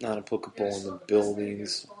applicable in the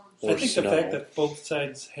buildings. I think the fact that both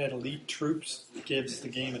sides had elite troops gives the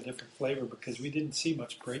game a different flavor because we didn't see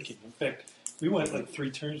much breaking. In fact, we went like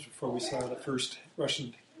 3 turns before we saw the first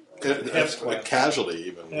Russian half squad. A casualty,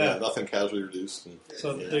 even. Yeah, nothing casualty reduced.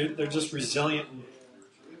 So they're just resilient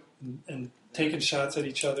and taking shots at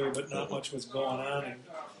each other, but not much was going on.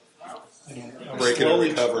 And breaking and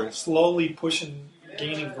recovering. Slowly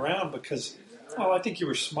gaining ground because... Oh, I think you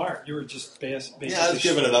were smart. You were just basically... I was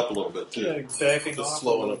giving it up a little bit, too. Yeah, backing off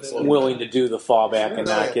slowing up. Willing to do the fallback and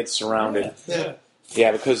not get surrounded.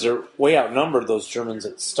 Yeah, because they're way outnumbered, those Germans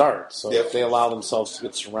at start. So if they allow themselves to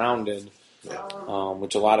get surrounded,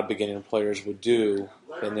 which a lot of beginning players would do,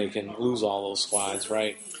 then they can lose all those squads,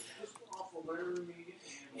 right?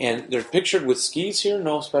 And they're pictured with skis here?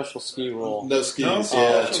 No special ski rule. No skis. No?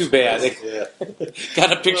 Yeah. Too bad.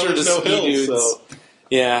 Got a picture of the ski hills, dudes. So.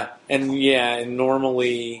 Yeah, and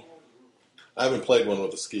normally... I haven't played one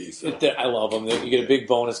with the skis. So. I love them. You get a big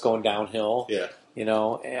bonus going downhill. Yeah.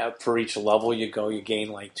 For each level you gain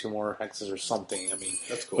like 2 more hexes or something. I mean,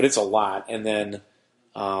 that's cool. But it's a lot. And then,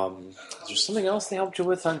 is there something else they helped you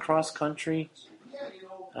with on cross country?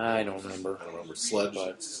 I don't remember. Sleds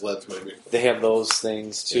maybe. They have those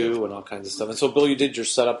things too, and all kinds of stuff. And so, Bill, you did your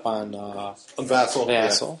setup on Vassal.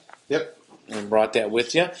 Yeah. Yep. And brought that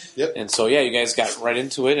with you. Yep. And so, you guys got right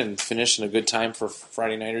into it and finished in a good time for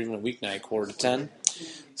Friday night or even a weeknight, 9:45.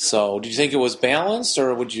 So, did you think it was balanced,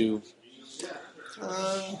 or would you...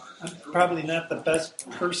 I'm probably not the best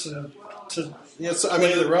person to I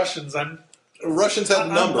play the Russians. Russians have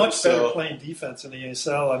the numbers. I'm much better playing defense in the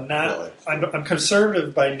ASL. I'm not. Really? I'm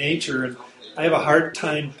conservative by nature, and I have a hard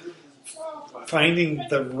time finding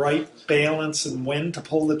the right balance and when to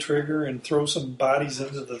pull the trigger and throw some bodies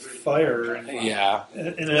into the fire. And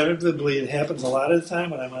inevitably, it happens a lot of the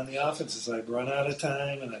time when I'm on the offensive side. I run out of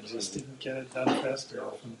time, and I just didn't get it done fast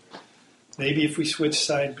enough. And maybe if we switch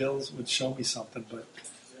side, Bills would show me something, but.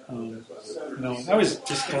 I was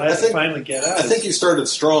just glad to finally get out. I think he started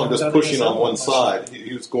strong, just pushing on one side.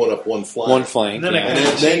 He was going up one flank. One flank, and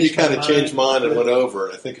then you kind of changed mine and went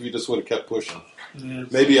over. I think if you just would have kept pushing,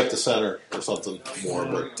 maybe up the center or something more.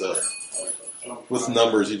 But with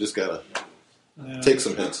numbers, you just got to take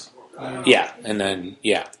some hits. And then,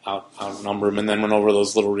 outnumber him, and then went over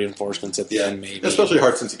those little reinforcements at the end, maybe. Especially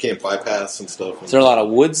hard since you can't bypass and stuff. Is there a lot of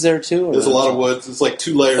woods there, too? There's a lot of woods. It's like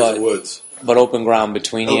 2 layers of woods. But open ground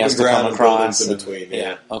between he has to come across. In between,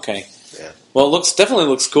 yeah. Okay. Yeah. Well, it definitely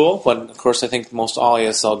looks cool, but of course I think most all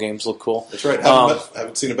ASL games look cool. That's right.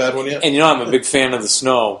 Haven't seen a bad one yet. And I'm a big fan of the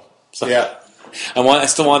snow. So yeah. I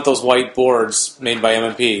still want those white boards made by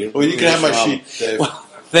MMP. Well, you can have my sheet, Dave. Well,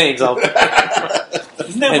 thanks.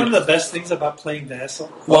 Isn't that one of the best things about playing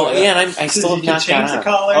Vassal? Well, yeah, and I still have not change the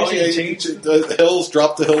colors. You change the hills,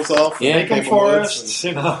 drop the hills off. Make them forests.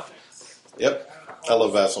 Yep. I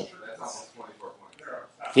love Vassal.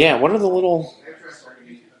 Yeah, what are the little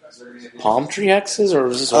palm tree hexes, or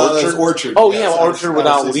is this orchard? That's orchard. Oh, yeah, orchard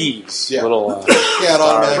without leaves. Yeah. Little, it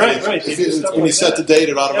automatically. Right. When you set the date,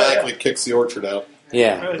 it automatically kicks the orchard out.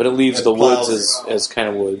 Yeah, but it leaves the woods as kind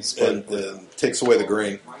of woods. And takes away the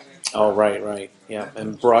green. Oh, right. Yeah,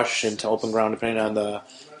 and brush into open ground depending on the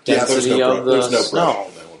density of the snow. Brush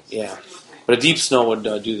on that one. Yeah. But a deep snow would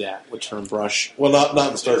do that, would turn brush. Well, not in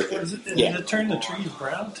the starter kit. Does it turn the trees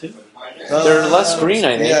brown, too? They're less green,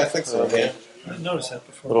 I think. Yeah, I think so. Yeah. I didn't notice that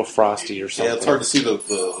before. A little frosty or something. Yeah, it's hard to see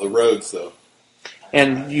the roads, though.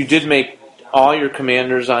 And you did make all your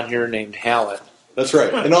commanders on here named Hallett. That's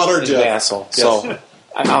right. In honor of Jeff. Vassal. Yes. So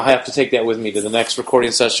I'll have to take that with me to the next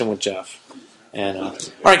recording session with Jeff. And all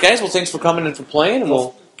right, guys. Well, thanks for coming and for playing, and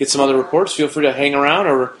we'll get some other reports. Feel free to hang around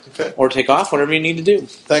or take off, whatever you need to do.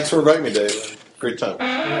 Thanks for inviting me, Dave. Great time.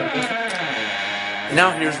 And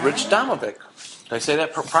now here's Rich Domovic. Did I say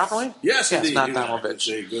that properly? Yes, indeed. Not Domovic. It's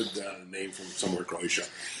a good name from somewhere Croatia.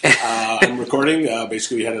 I'm recording.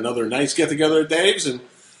 Basically, we had another nice get-together at Dave's, and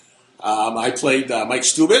I played Mike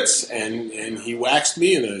Stubitz, and he waxed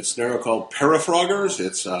me in a scenario called Parafroggers.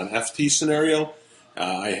 It's an FT scenario.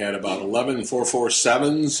 I had about 11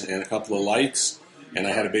 447s and a couple of lights, and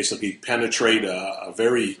I had to basically penetrate a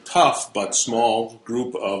very tough but small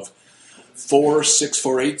group of 4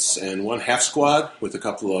 648s and one half squad with a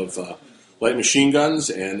couple of light machine guns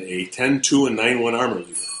and a 10-2 and 9-1 armor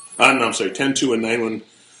leader. 10-2 and 9-1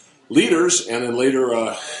 leaders, and then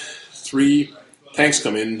later 3 tanks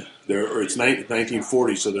come in. It's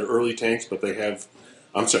 1940, so they're early tanks, but they have,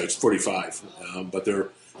 it's 45, but they're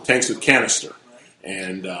tanks with canister.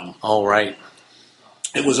 And all right,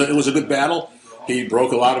 it was a good battle. He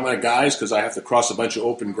broke a lot of my guys because I have to cross a bunch of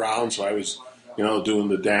open ground, so I was doing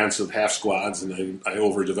the dance of half squads, and I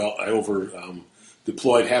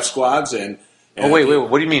deployed half squads and wait,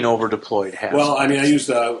 what do you mean over deployed half? Well, I mean I used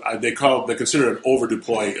they consider it over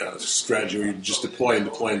deploy strategy where you just deploy and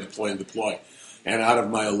deploy and deploy and deploy. And out of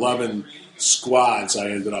my 11 squads, I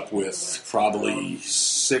ended up with probably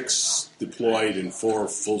 6 deployed and 4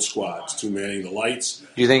 full squads, 2 manning the lights.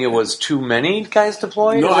 Do you think it was too many guys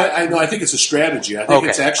deployed? No, I think it's a strategy. I think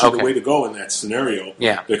it's actually the way to go in that scenario.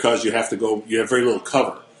 Yeah. Because you have very little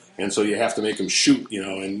cover. And so you have to make them shoot,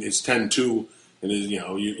 and it's 10-2, and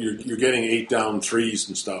you're getting 8 down 3s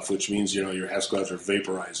and stuff, which means, your half squads are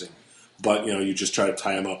vaporizing. But, you just try to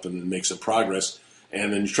tie them up and make some progress.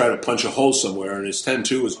 And then you try to punch a hole somewhere, and his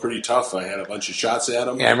 10-2 was pretty tough. I had a bunch of shots at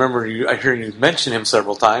him. Yeah, I remember I heard you mention him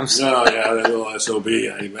several times. Oh, yeah, that little SOB.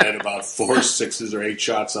 I had about 4 6s or 8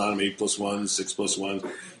 shots on him, 8 plus 1s, 6 plus 1s.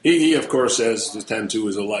 He of course, as the 10-2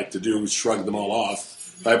 is like to do, shrugged them all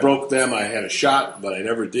off. If I broke them, I had a shot, but I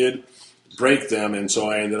never did break them, and so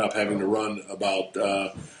I ended up having to run about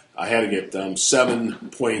I had to get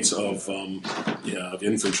 7 points of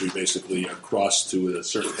infantry, basically, across to a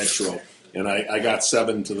certain hex row. And I got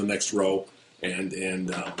 7 to the next row, and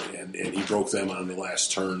he broke them on the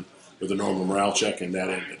last turn with a normal morale check, and that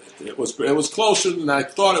ended it. It was closer than I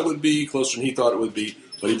thought it would be, closer than he thought it would be,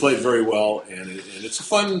 but he played very well, and it's a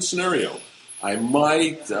fun scenario. I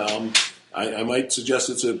might suggest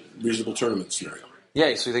it's a reasonable tournament scenario.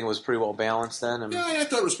 Yeah, so you think it was pretty well balanced then? Yeah, I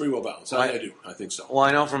thought it was pretty well balanced. I do. I think so. Well,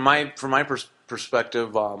 I know from my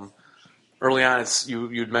perspective, early on,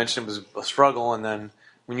 you'd mentioned it was a struggle, and then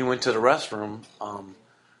when you went to the restroom, of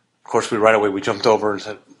course, we jumped over and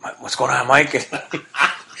said, "What's going on, Mike?" And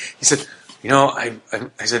he said, I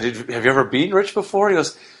said, "Have you ever beaten Rich before?" He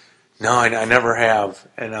goes, "No, I never have."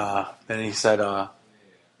 And then he said,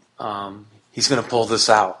 "He's going to pull this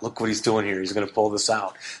out. Look what he's doing here. He's going to pull this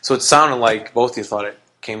out." So it sounded like both of you thought it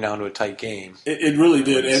came down to a tight game. It really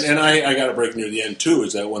did, and I got a break near the end too.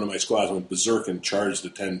 Is that one of my squads went berserk and charged the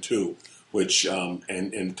 10-2, which and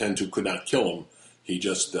 10-2 could not kill him. He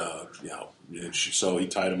just, so he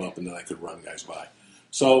tied him up, and then I could run guys by.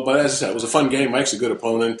 So, but as I said, it was a fun game. Mike's a good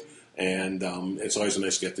opponent, and it's always a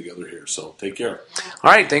nice get-together here. So take care.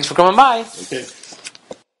 All right, thanks for coming by. Okay.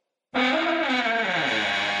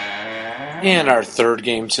 And our third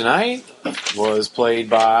game tonight was played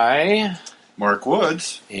by Mark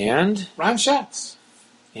Woods and Ron Schatz.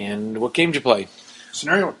 And what game did you play?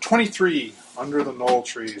 Scenario 23 Under the Knoll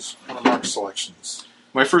Trees, one of Mark's selections.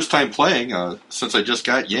 My first time playing, since I just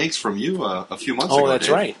got Yanks from you a few months ago. Oh, that's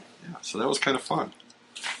Dave. right. Yeah, so that was kind of fun.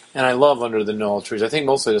 And I love Under the Knoll Trees. I think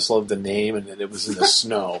mostly I just love the name and that it was in the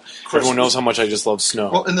snow. Everyone knows how much I just love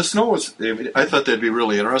snow. Well, and the snow was, I thought that'd be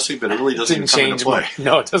really interesting, but it really doesn't come into play.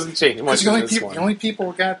 No, it doesn't change much. The only people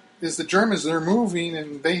we got is the Germans. They're moving,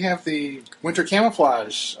 and they have the winter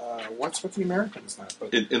camouflage. What's with the Americans now?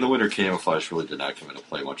 But in the winter camouflage really did not come into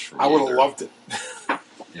play much for me. I would have loved it.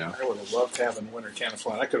 Yeah. I would have loved having winter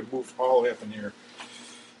camouflage. I could have moved all the way up in here.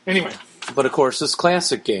 Anyway. But, of course, this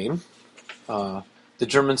classic game, the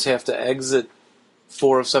Germans have to exit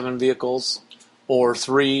 4 of 7 vehicles, or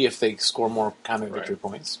 3 if they score more combat victory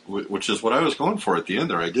points. Which is what I was going for at the end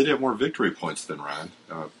there. I did have more victory points than Ron.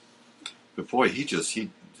 But, boy, he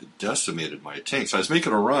decimated my tanks. I was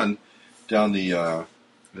making a run down the...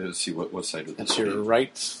 let's see, what side of the That's your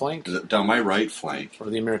right flank? Down my right flank. Or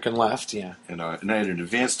the American left, yeah. And I had an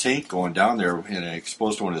advanced tank going down there, and I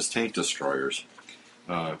exposed one of his tank destroyers.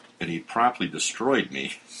 And he promptly destroyed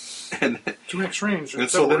me. And 2x range. And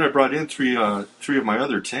so then I brought in three of my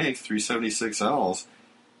other tanks, 376Ls,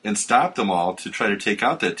 and stopped them all to try to take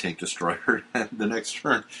out that tank destroyer. And the next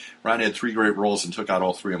turn, Ron had 3 great rolls and took out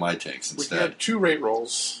all 3 of my tanks instead. We had 2 rate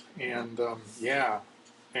rolls, and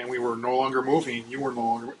and we were no longer moving. You were no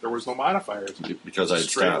longer. There was no modifiers because I had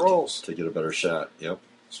straight stopped rolls to get a better shot. Yep,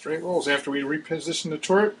 straight rolls. After we repositioned the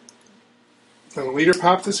turret, the leader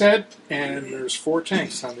popped his head, and there's 4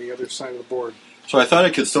 tanks on the other side of the board. So I thought I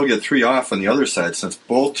could still get 3 off on the other side, since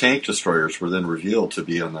both tank destroyers were then revealed to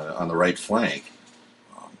be on the right flank,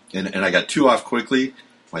 and I got 2 off quickly.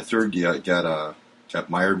 My third got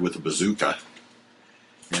mired with a bazooka,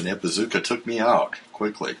 and that bazooka took me out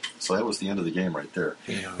quickly. So that was the end of the game right there.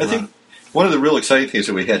 Yeah, I think one of the real exciting things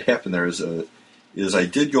that we had happen there is I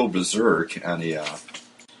did go berserk on a at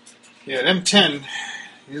M10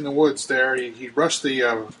 in the woods there. He rushed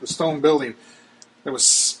the stone building. That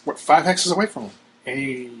was 5 hexes away from him, and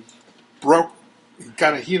he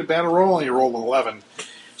got a heated battle roll, and he rolled an 11.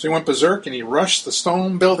 So he went berserk, and he rushed the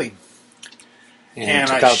stone building.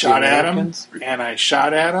 And I shot at him, and I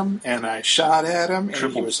shot at him, and I shot at him,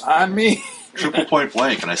 and he was on me. Triple point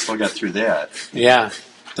blank, and I still got through that. Yeah,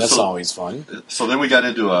 that's always fun. So then we got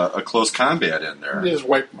into a close combat in there. He just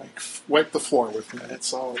wiped the floor with me.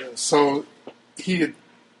 That's all it is. So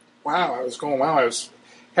I was going wow. I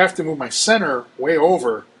have to move my center way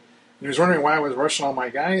over. And he was wondering why I was rushing all my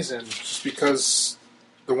guys in, just because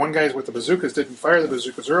the one guys with the bazookas didn't fire the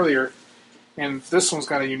bazookas earlier. And this one's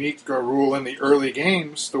got a unique rule in the early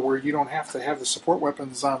games to where you don't have to have the support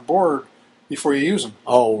weapons on board before you use them.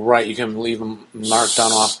 Oh, right. You can leave them marked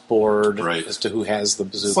on off board as to who has the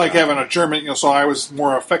bazooka. It's like having a German, so I was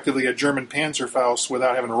more effectively a German Panzerfaust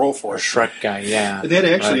without having to roll for it. Shrek guy, yeah. And that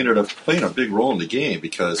actually ended up playing a big role in the game,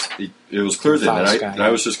 because it was clear that I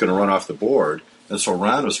was just going to run off the board. And so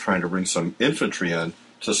Ron was trying to bring some infantry in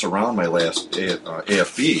to surround my last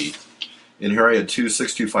AFB. And here I had 2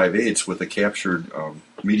 6.258s with a captured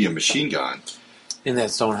medium machine gun. In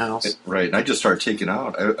that stone house. Right, and I just started taking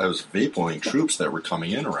out. I was vapoing troops that were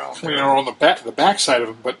coming in around there. On the back side of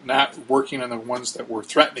them, but not working on the ones that were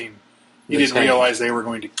threatening. He didn't realize they were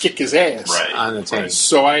going to kick his ass on the tank.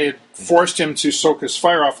 So I had forced him to soak his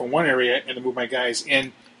fire off in one area and to move my guys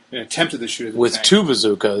in and attempted to shoot at the with tank. 2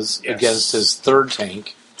 bazookas against his third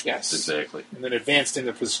tank. Yes, exactly. And then advanced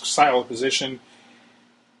into silent position.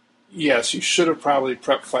 Yes, you should have probably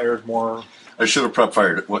prep fired more. I should have prep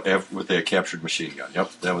fired with a captured machine gun.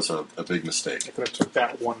 Yep, that was a big mistake. I could have took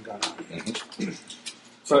that one gun out. Mm-hmm.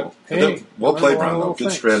 But hey, well played, Ron. Though.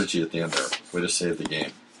 Good strategy at the end there. Way to save the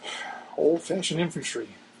game. Old-fashioned infantry.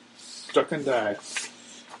 Duck and dive.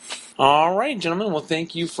 All right, gentlemen. Well,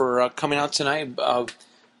 thank you for coming out tonight. Of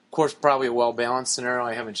course, probably a well-balanced scenario.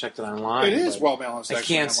 I haven't checked it online. It is well-balanced. I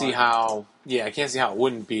can't see how. Yeah, I can't see how it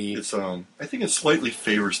wouldn't be. It's I think it slightly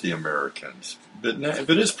favors the Americans, but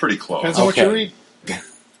it is pretty close. Depends on what you read.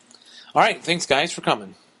 All right, thanks, guys, for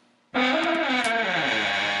coming. All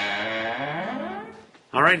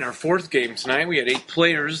right, in our 4th game tonight, we had 8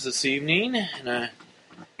 players this evening, and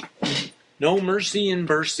No Mercy in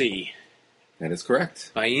Bercy. That is correct.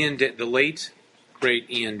 By the late, great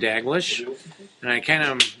Ian Daglish. And I kind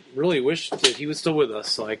of really wish that he was still with us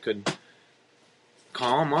so I could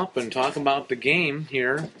call him up and talk about the game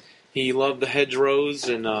here. He loved the hedgerows,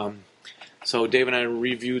 and so Dave and I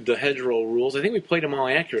reviewed the hedgerow rules. I think we played them all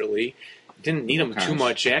accurately. Didn't need them too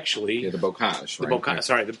much, actually. Yeah, the bocage. The bocage,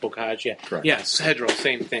 sorry, the bocage, yeah. Correct. Yes, hedgerow,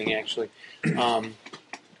 same thing, actually. And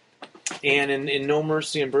in No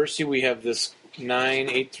Mercy and Bercy, we have this 9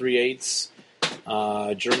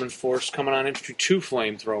 8.3/8 German force coming on infantry, 2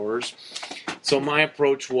 flamethrowers. So my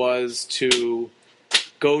approach was to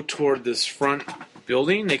go toward this front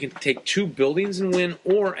building. They can take 2 buildings and win,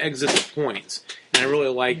 or exit the points. And I really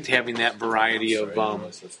liked having that variety of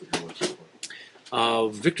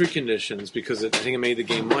victory conditions, because I think it made the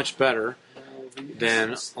game much better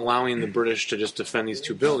than allowing the British to just defend these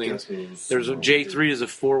 2 buildings. There's a J3 is a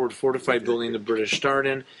forward fortified building the British start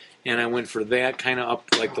in, and I went for that kind of up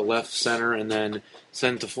like the left center, and then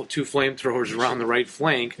sent the 2 flamethrowers around the right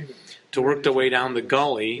flank to work their way down the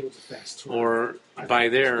gully, or by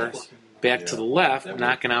there back to the left,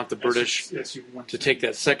 knocking out the British to take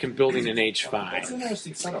that second building in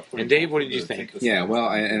H5. And Dave, what did you think? Yeah, well,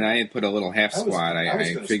 I had put a little half squad.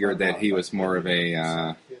 I figured that he was more of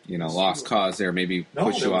a lost cause there. Maybe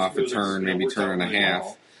push you off a turn, maybe turn and a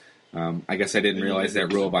half. I guess I didn't realize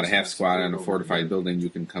that rule about a half squad on a fortified building. You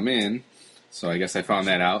can come in. So I guess I found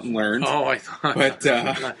that out and learned. Oh, I thought. But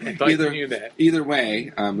I thought you knew that. Either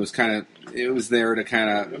way, it was there to kind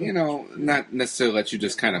of not necessarily let you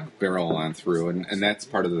just kind of barrel on through, and that's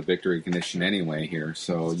part of the victory condition anyway here.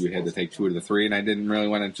 So you had to take 2 of the 3, and I didn't really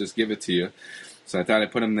want to just give it to you, so I thought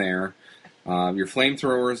I'd put them there. Your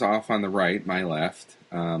flamethrowers off on the right, my left,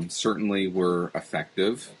 certainly were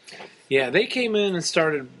effective. Yeah, they came in and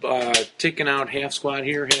started taking out half squad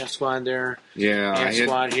here, half squad there, half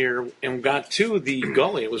squad here, and got to the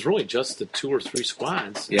gully. It was really just the 2 or 3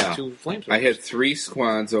 squads. Yeah, 2 flamethrowers. I had 3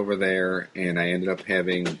 squads over there, and I ended up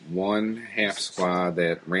having 1 half squad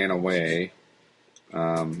that ran away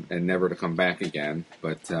and never to come back again.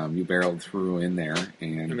 But you barreled through in there.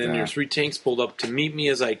 And then your 3 tanks pulled up to meet me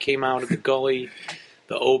as I came out of the gully.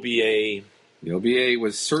 The OBA... The OBA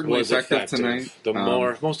was certainly effective tonight. The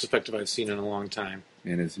most effective I've seen in a long time.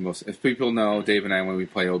 And if people know, Dave and I, when we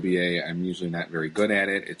play OBA, I'm usually not very good at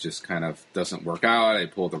it. It just kind of doesn't work out. I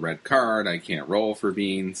pull the red card. I can't roll for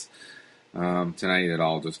beans. Tonight it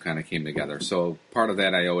all just kind of came together. So part of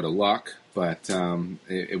that I owe to luck, but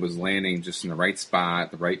it was landing just in the right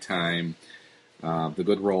spot, the right time. The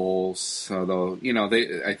good rolls, although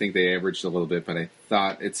I think they averaged a little bit, but I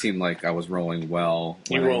thought it seemed like I was rolling well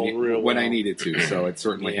when I needed to. So it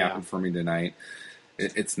certainly happened for me tonight.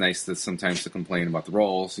 It's nice to sometimes to complain about the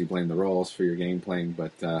rolls. You blame the rolls for your game playing,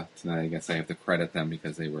 but tonight I guess I have to credit them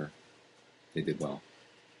because they did well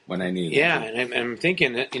when I needed. Yeah, and I'm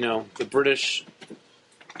thinking that the British.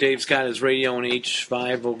 Dave's got his radio in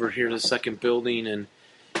H5 over here, the second building, and.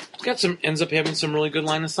 Ends up having some really good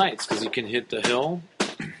line of sights because he can hit the hill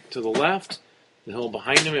to the left, the hill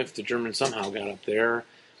behind him if the Germans somehow got up there,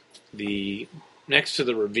 the next to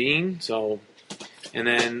the ravine. And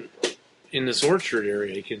then in this orchard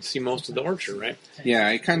area, you can see most of the orchard, right? Yeah,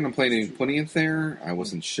 I contemplated putting it there. I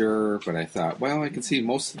wasn't sure, but I thought, well, I can see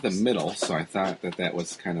most of the middle, so I thought that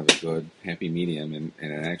was kind of a good happy medium, and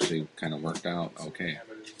it actually kind of worked out okay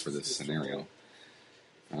for this scenario.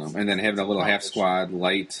 And then having a little half squad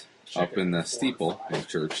light up in the steeple of the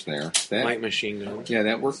church there. Light machine gun. Yeah,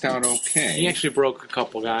 that worked out okay. He actually broke a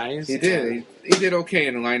couple guys. He did. He did okay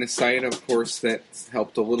in the line of sight. Of course, that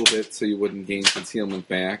helped a little bit so you wouldn't gain concealment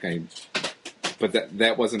back. But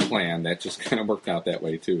that wasn't planned. That just kind of worked out that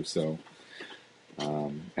way, too. So,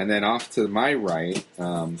 and then off to my right,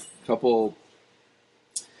 couple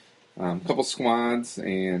squads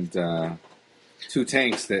and 2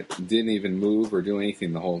 tanks that didn't even move or do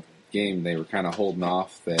anything the whole game. They were kind of holding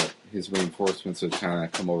off that his reinforcements would kind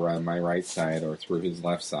of come over on my right side or through his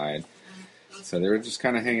left side. So they were just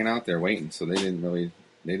kind of hanging out there waiting. So they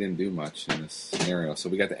didn't do much in this scenario. So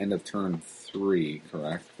we got the end of turn 3,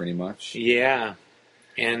 correct? Pretty much. Yeah,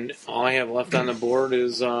 and all I have left on the board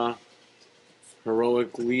is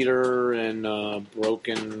heroic leader and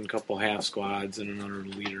broken couple half squads and another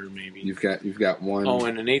leader maybe. You've got one. Oh,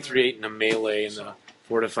 and an 838 and a melee in the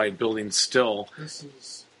fortified building still.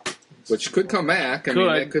 Which could come back. I mean,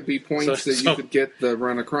 that could be points that you could get the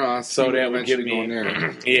run across. So that would give me.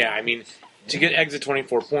 Yeah, I mean, to get exit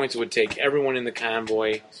 24 points, it would take everyone in the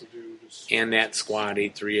convoy and that squad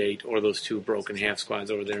 838 or those 2 broken half squads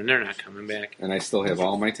over there, and they're not coming back. And I still have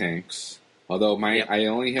all my tanks. Although I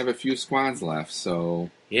only have a few squads left, so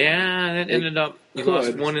yeah, that ended up we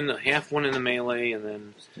lost one in the melee, and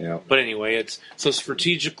then. Yeah. But anyway, it's so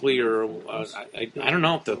strategically, or I don't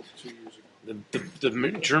know if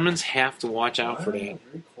the Germans have to watch out for that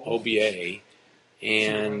OBA,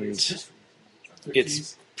 and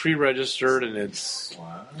it's pre-registered and it's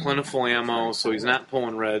plentiful ammo, so he's not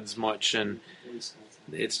pulling reds much, and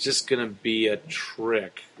it's just going to be a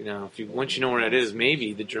trick. Once you know where that is,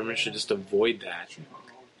 maybe the Germans should just avoid that.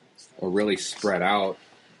 Or really spread out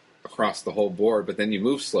across the whole board, but then you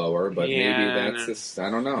move slower, but maybe that's just, I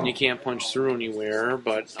don't know. And you can't punch through anywhere,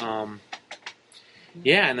 but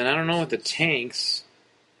Yeah, and then I don't know what the tanks,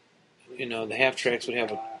 the half-tracks would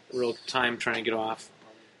have a real time trying to get off.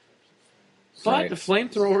 But Right. the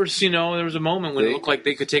flamethrowers, there was a moment when it looked like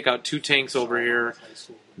they could take out 2 tanks over here.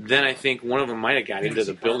 Then I think one of them might have got into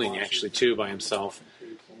the building, actually, too, by himself.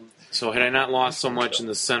 So had I not lost so much in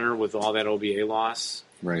the center with all that OBA loss,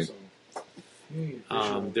 Right.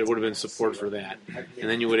 There would have been support for that. And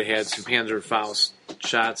then you would have had some Panzerfaust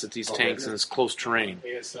shots at these tanks in this close terrain.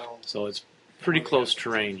 So it's pretty close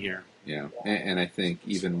terrain here. Yeah, and I think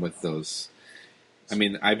even with those, I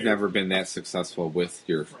mean, I've never been that successful with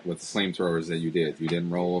the flamethrowers that you did. You didn't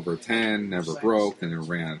roll over 10, never broke, and never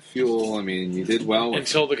ran out of fuel. I mean, you did well.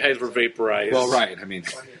 Until the guys were vaporized. Well, right. I mean,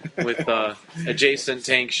 with adjacent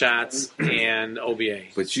tank shots and OBA.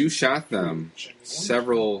 But you shot them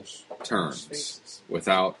several turns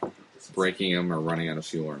without breaking them or running out of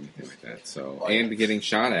fuel or anything like that. So, and getting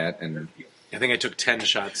shot at, and I think I took 10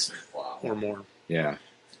 shots or more. Yeah.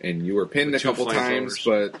 And you were pinned a couple times,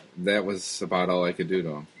 but that was about all I could do to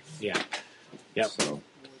them. Yeah. Yep.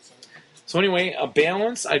 So anyway, a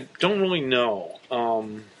balance, I don't really know.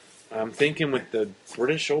 I'm thinking with the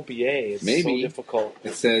British OBA, it's so difficult.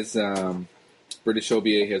 It says British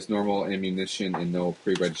OBA has normal ammunition and no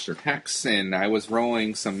pre-registered hex, and I was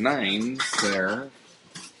rolling some 9s there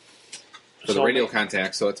for the radio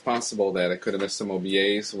contact, so it's possible that I could have missed some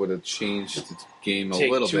OBAs, would have changed the game a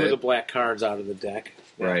little bit. Take 2 of the black cards out of the deck.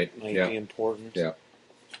 That right. might be important. Yeah.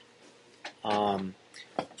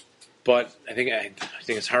 But I think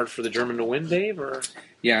it's hard for the German to win, Dave. Or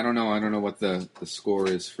yeah, I don't know. I don't know what the score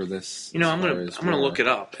is for this. I'm gonna look it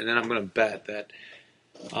up, and then I'm gonna bet that.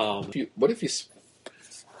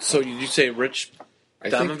 So you say Rich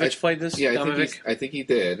Domovich played this? Yeah, I think he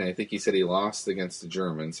did. And I think he said he lost against the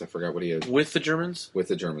Germans. I forgot what he had. With the Germans? With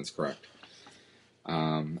the Germans, correct.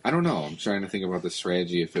 I don't know. I'm trying to think about the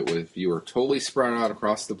strategy. If you were totally spread out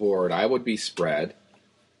across the board, I would be spread.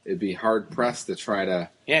 It'd be hard pressed to try to.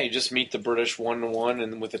 Yeah, you just meet the British 1-1,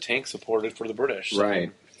 and with the tank supported for the British, so.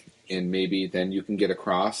 Right? And maybe then you can get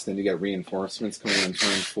across. Then you got reinforcements coming on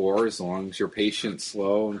turn 4. As long as you're patient,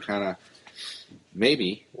 slow, and kind of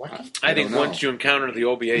maybe. I think once you encounter the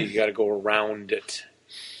OBA, you got to go around it.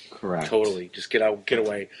 Correct. Totally. Just get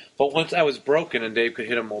away. But once I was broken and Dave could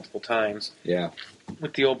hit him multiple times. Yeah.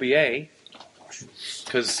 With the OBA,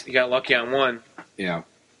 because he got lucky on one. Yeah.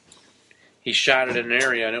 He shot it in an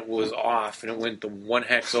area and it was off, and it went the 1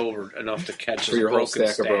 hex over enough to catch his broken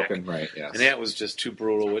stack. Of broken, right? Yes. And that was just too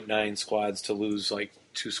brutal with 9 squads to lose like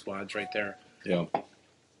 2 squads right there. Yeah.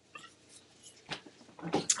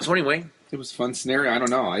 So anyway. It was a fun scenario. I don't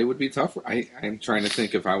know. It would be tough. I'm trying to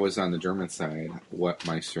think if I was on the German side, what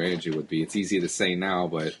my strategy would be. It's easy to say now,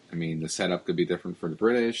 but, I mean, the setup could be different for the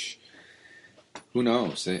British. Who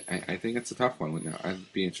knows? I think it's a tough one.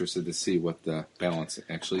 I'd be interested to see what the balance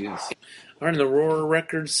actually is. All right, and the Roar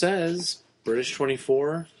record says British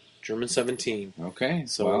 24, German 17. Okay.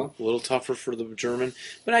 So a little tougher for the German.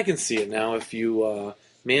 But I can see it now. If you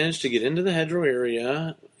manage to get into the hedgerow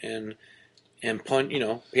area and punt,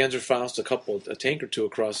 Panzerfaust a tank or 2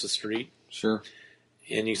 across the street. Sure.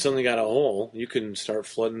 And you suddenly got a hole, you can start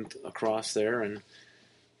flooding across there and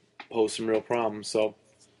pose some real problems. So,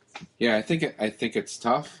 yeah, I think it's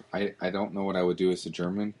tough. I don't know what I would do as a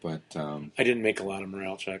German, but I didn't make a lot of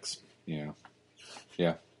morale checks. Yeah.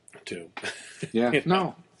 Too. Yeah.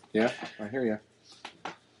 No. Yeah, I hear you.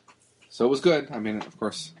 So it was good. I mean, of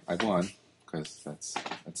course, I won because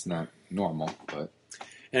that's not normal, but.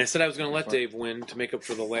 And I said I was going to let Dave win to make up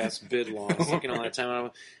for the last bid loss. All that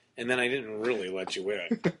time, and then I didn't really let you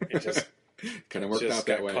win. It just kind of worked out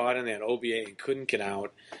that way. Got caught in that OBA and couldn't get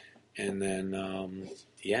out, and then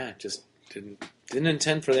just didn't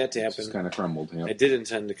intend for that to happen. Just kind of crumbled. Yeah. I did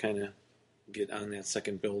intend to kind of get on that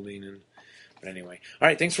second building, but anyway. All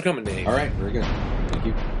right, thanks for coming, Dave. All right, very good. Thank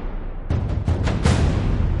you.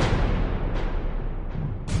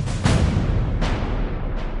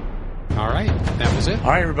 All right, that was it.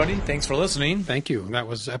 All right, everybody, thanks for listening. Thank you. That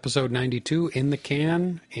was episode 92 in the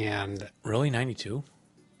can, and really 92.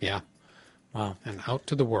 Yeah. Wow. And out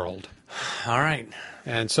to the world. All right.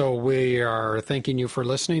 And so we are thanking you for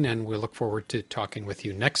listening, and we look forward to talking with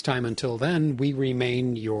you next time. Until then, we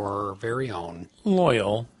remain your very own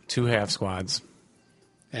loyal 2 half squads.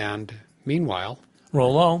 And meanwhile,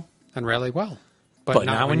 roll low and rally well. But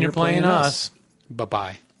not when you're playing us.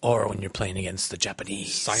 Bye-bye. Or when you're playing against the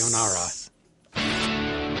Japanese. Sayonara.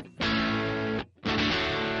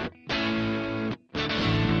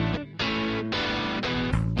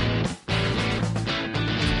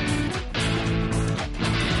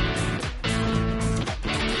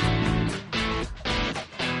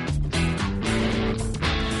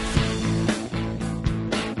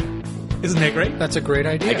 Isn't that great? That's a great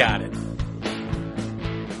idea. I got it.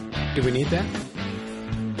 Do we need that?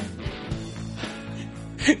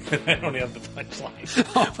 I don't have the punchline.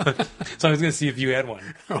 So I was going to see if you had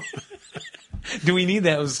one. Do we need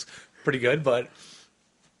that? It was pretty good, but...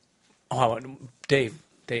 Oh, Dave.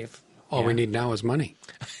 All we need now is money.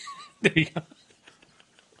 There you go.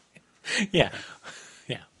 Yeah.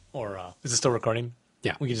 Or, is it still recording?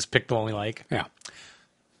 Yeah. We can just pick the one we like. Yeah.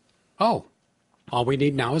 Oh, all we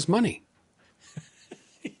need now is money.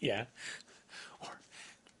 Yeah. Or,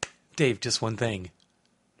 Dave, just one thing.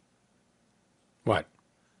 What?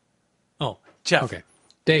 Oh, Jeff. Okay.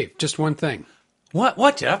 Dave, just one thing.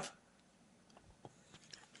 What, Jeff?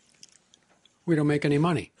 We don't make any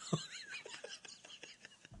money.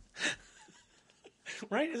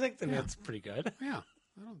 Right? I think that's pretty good. Yeah.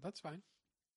 Well, that's fine.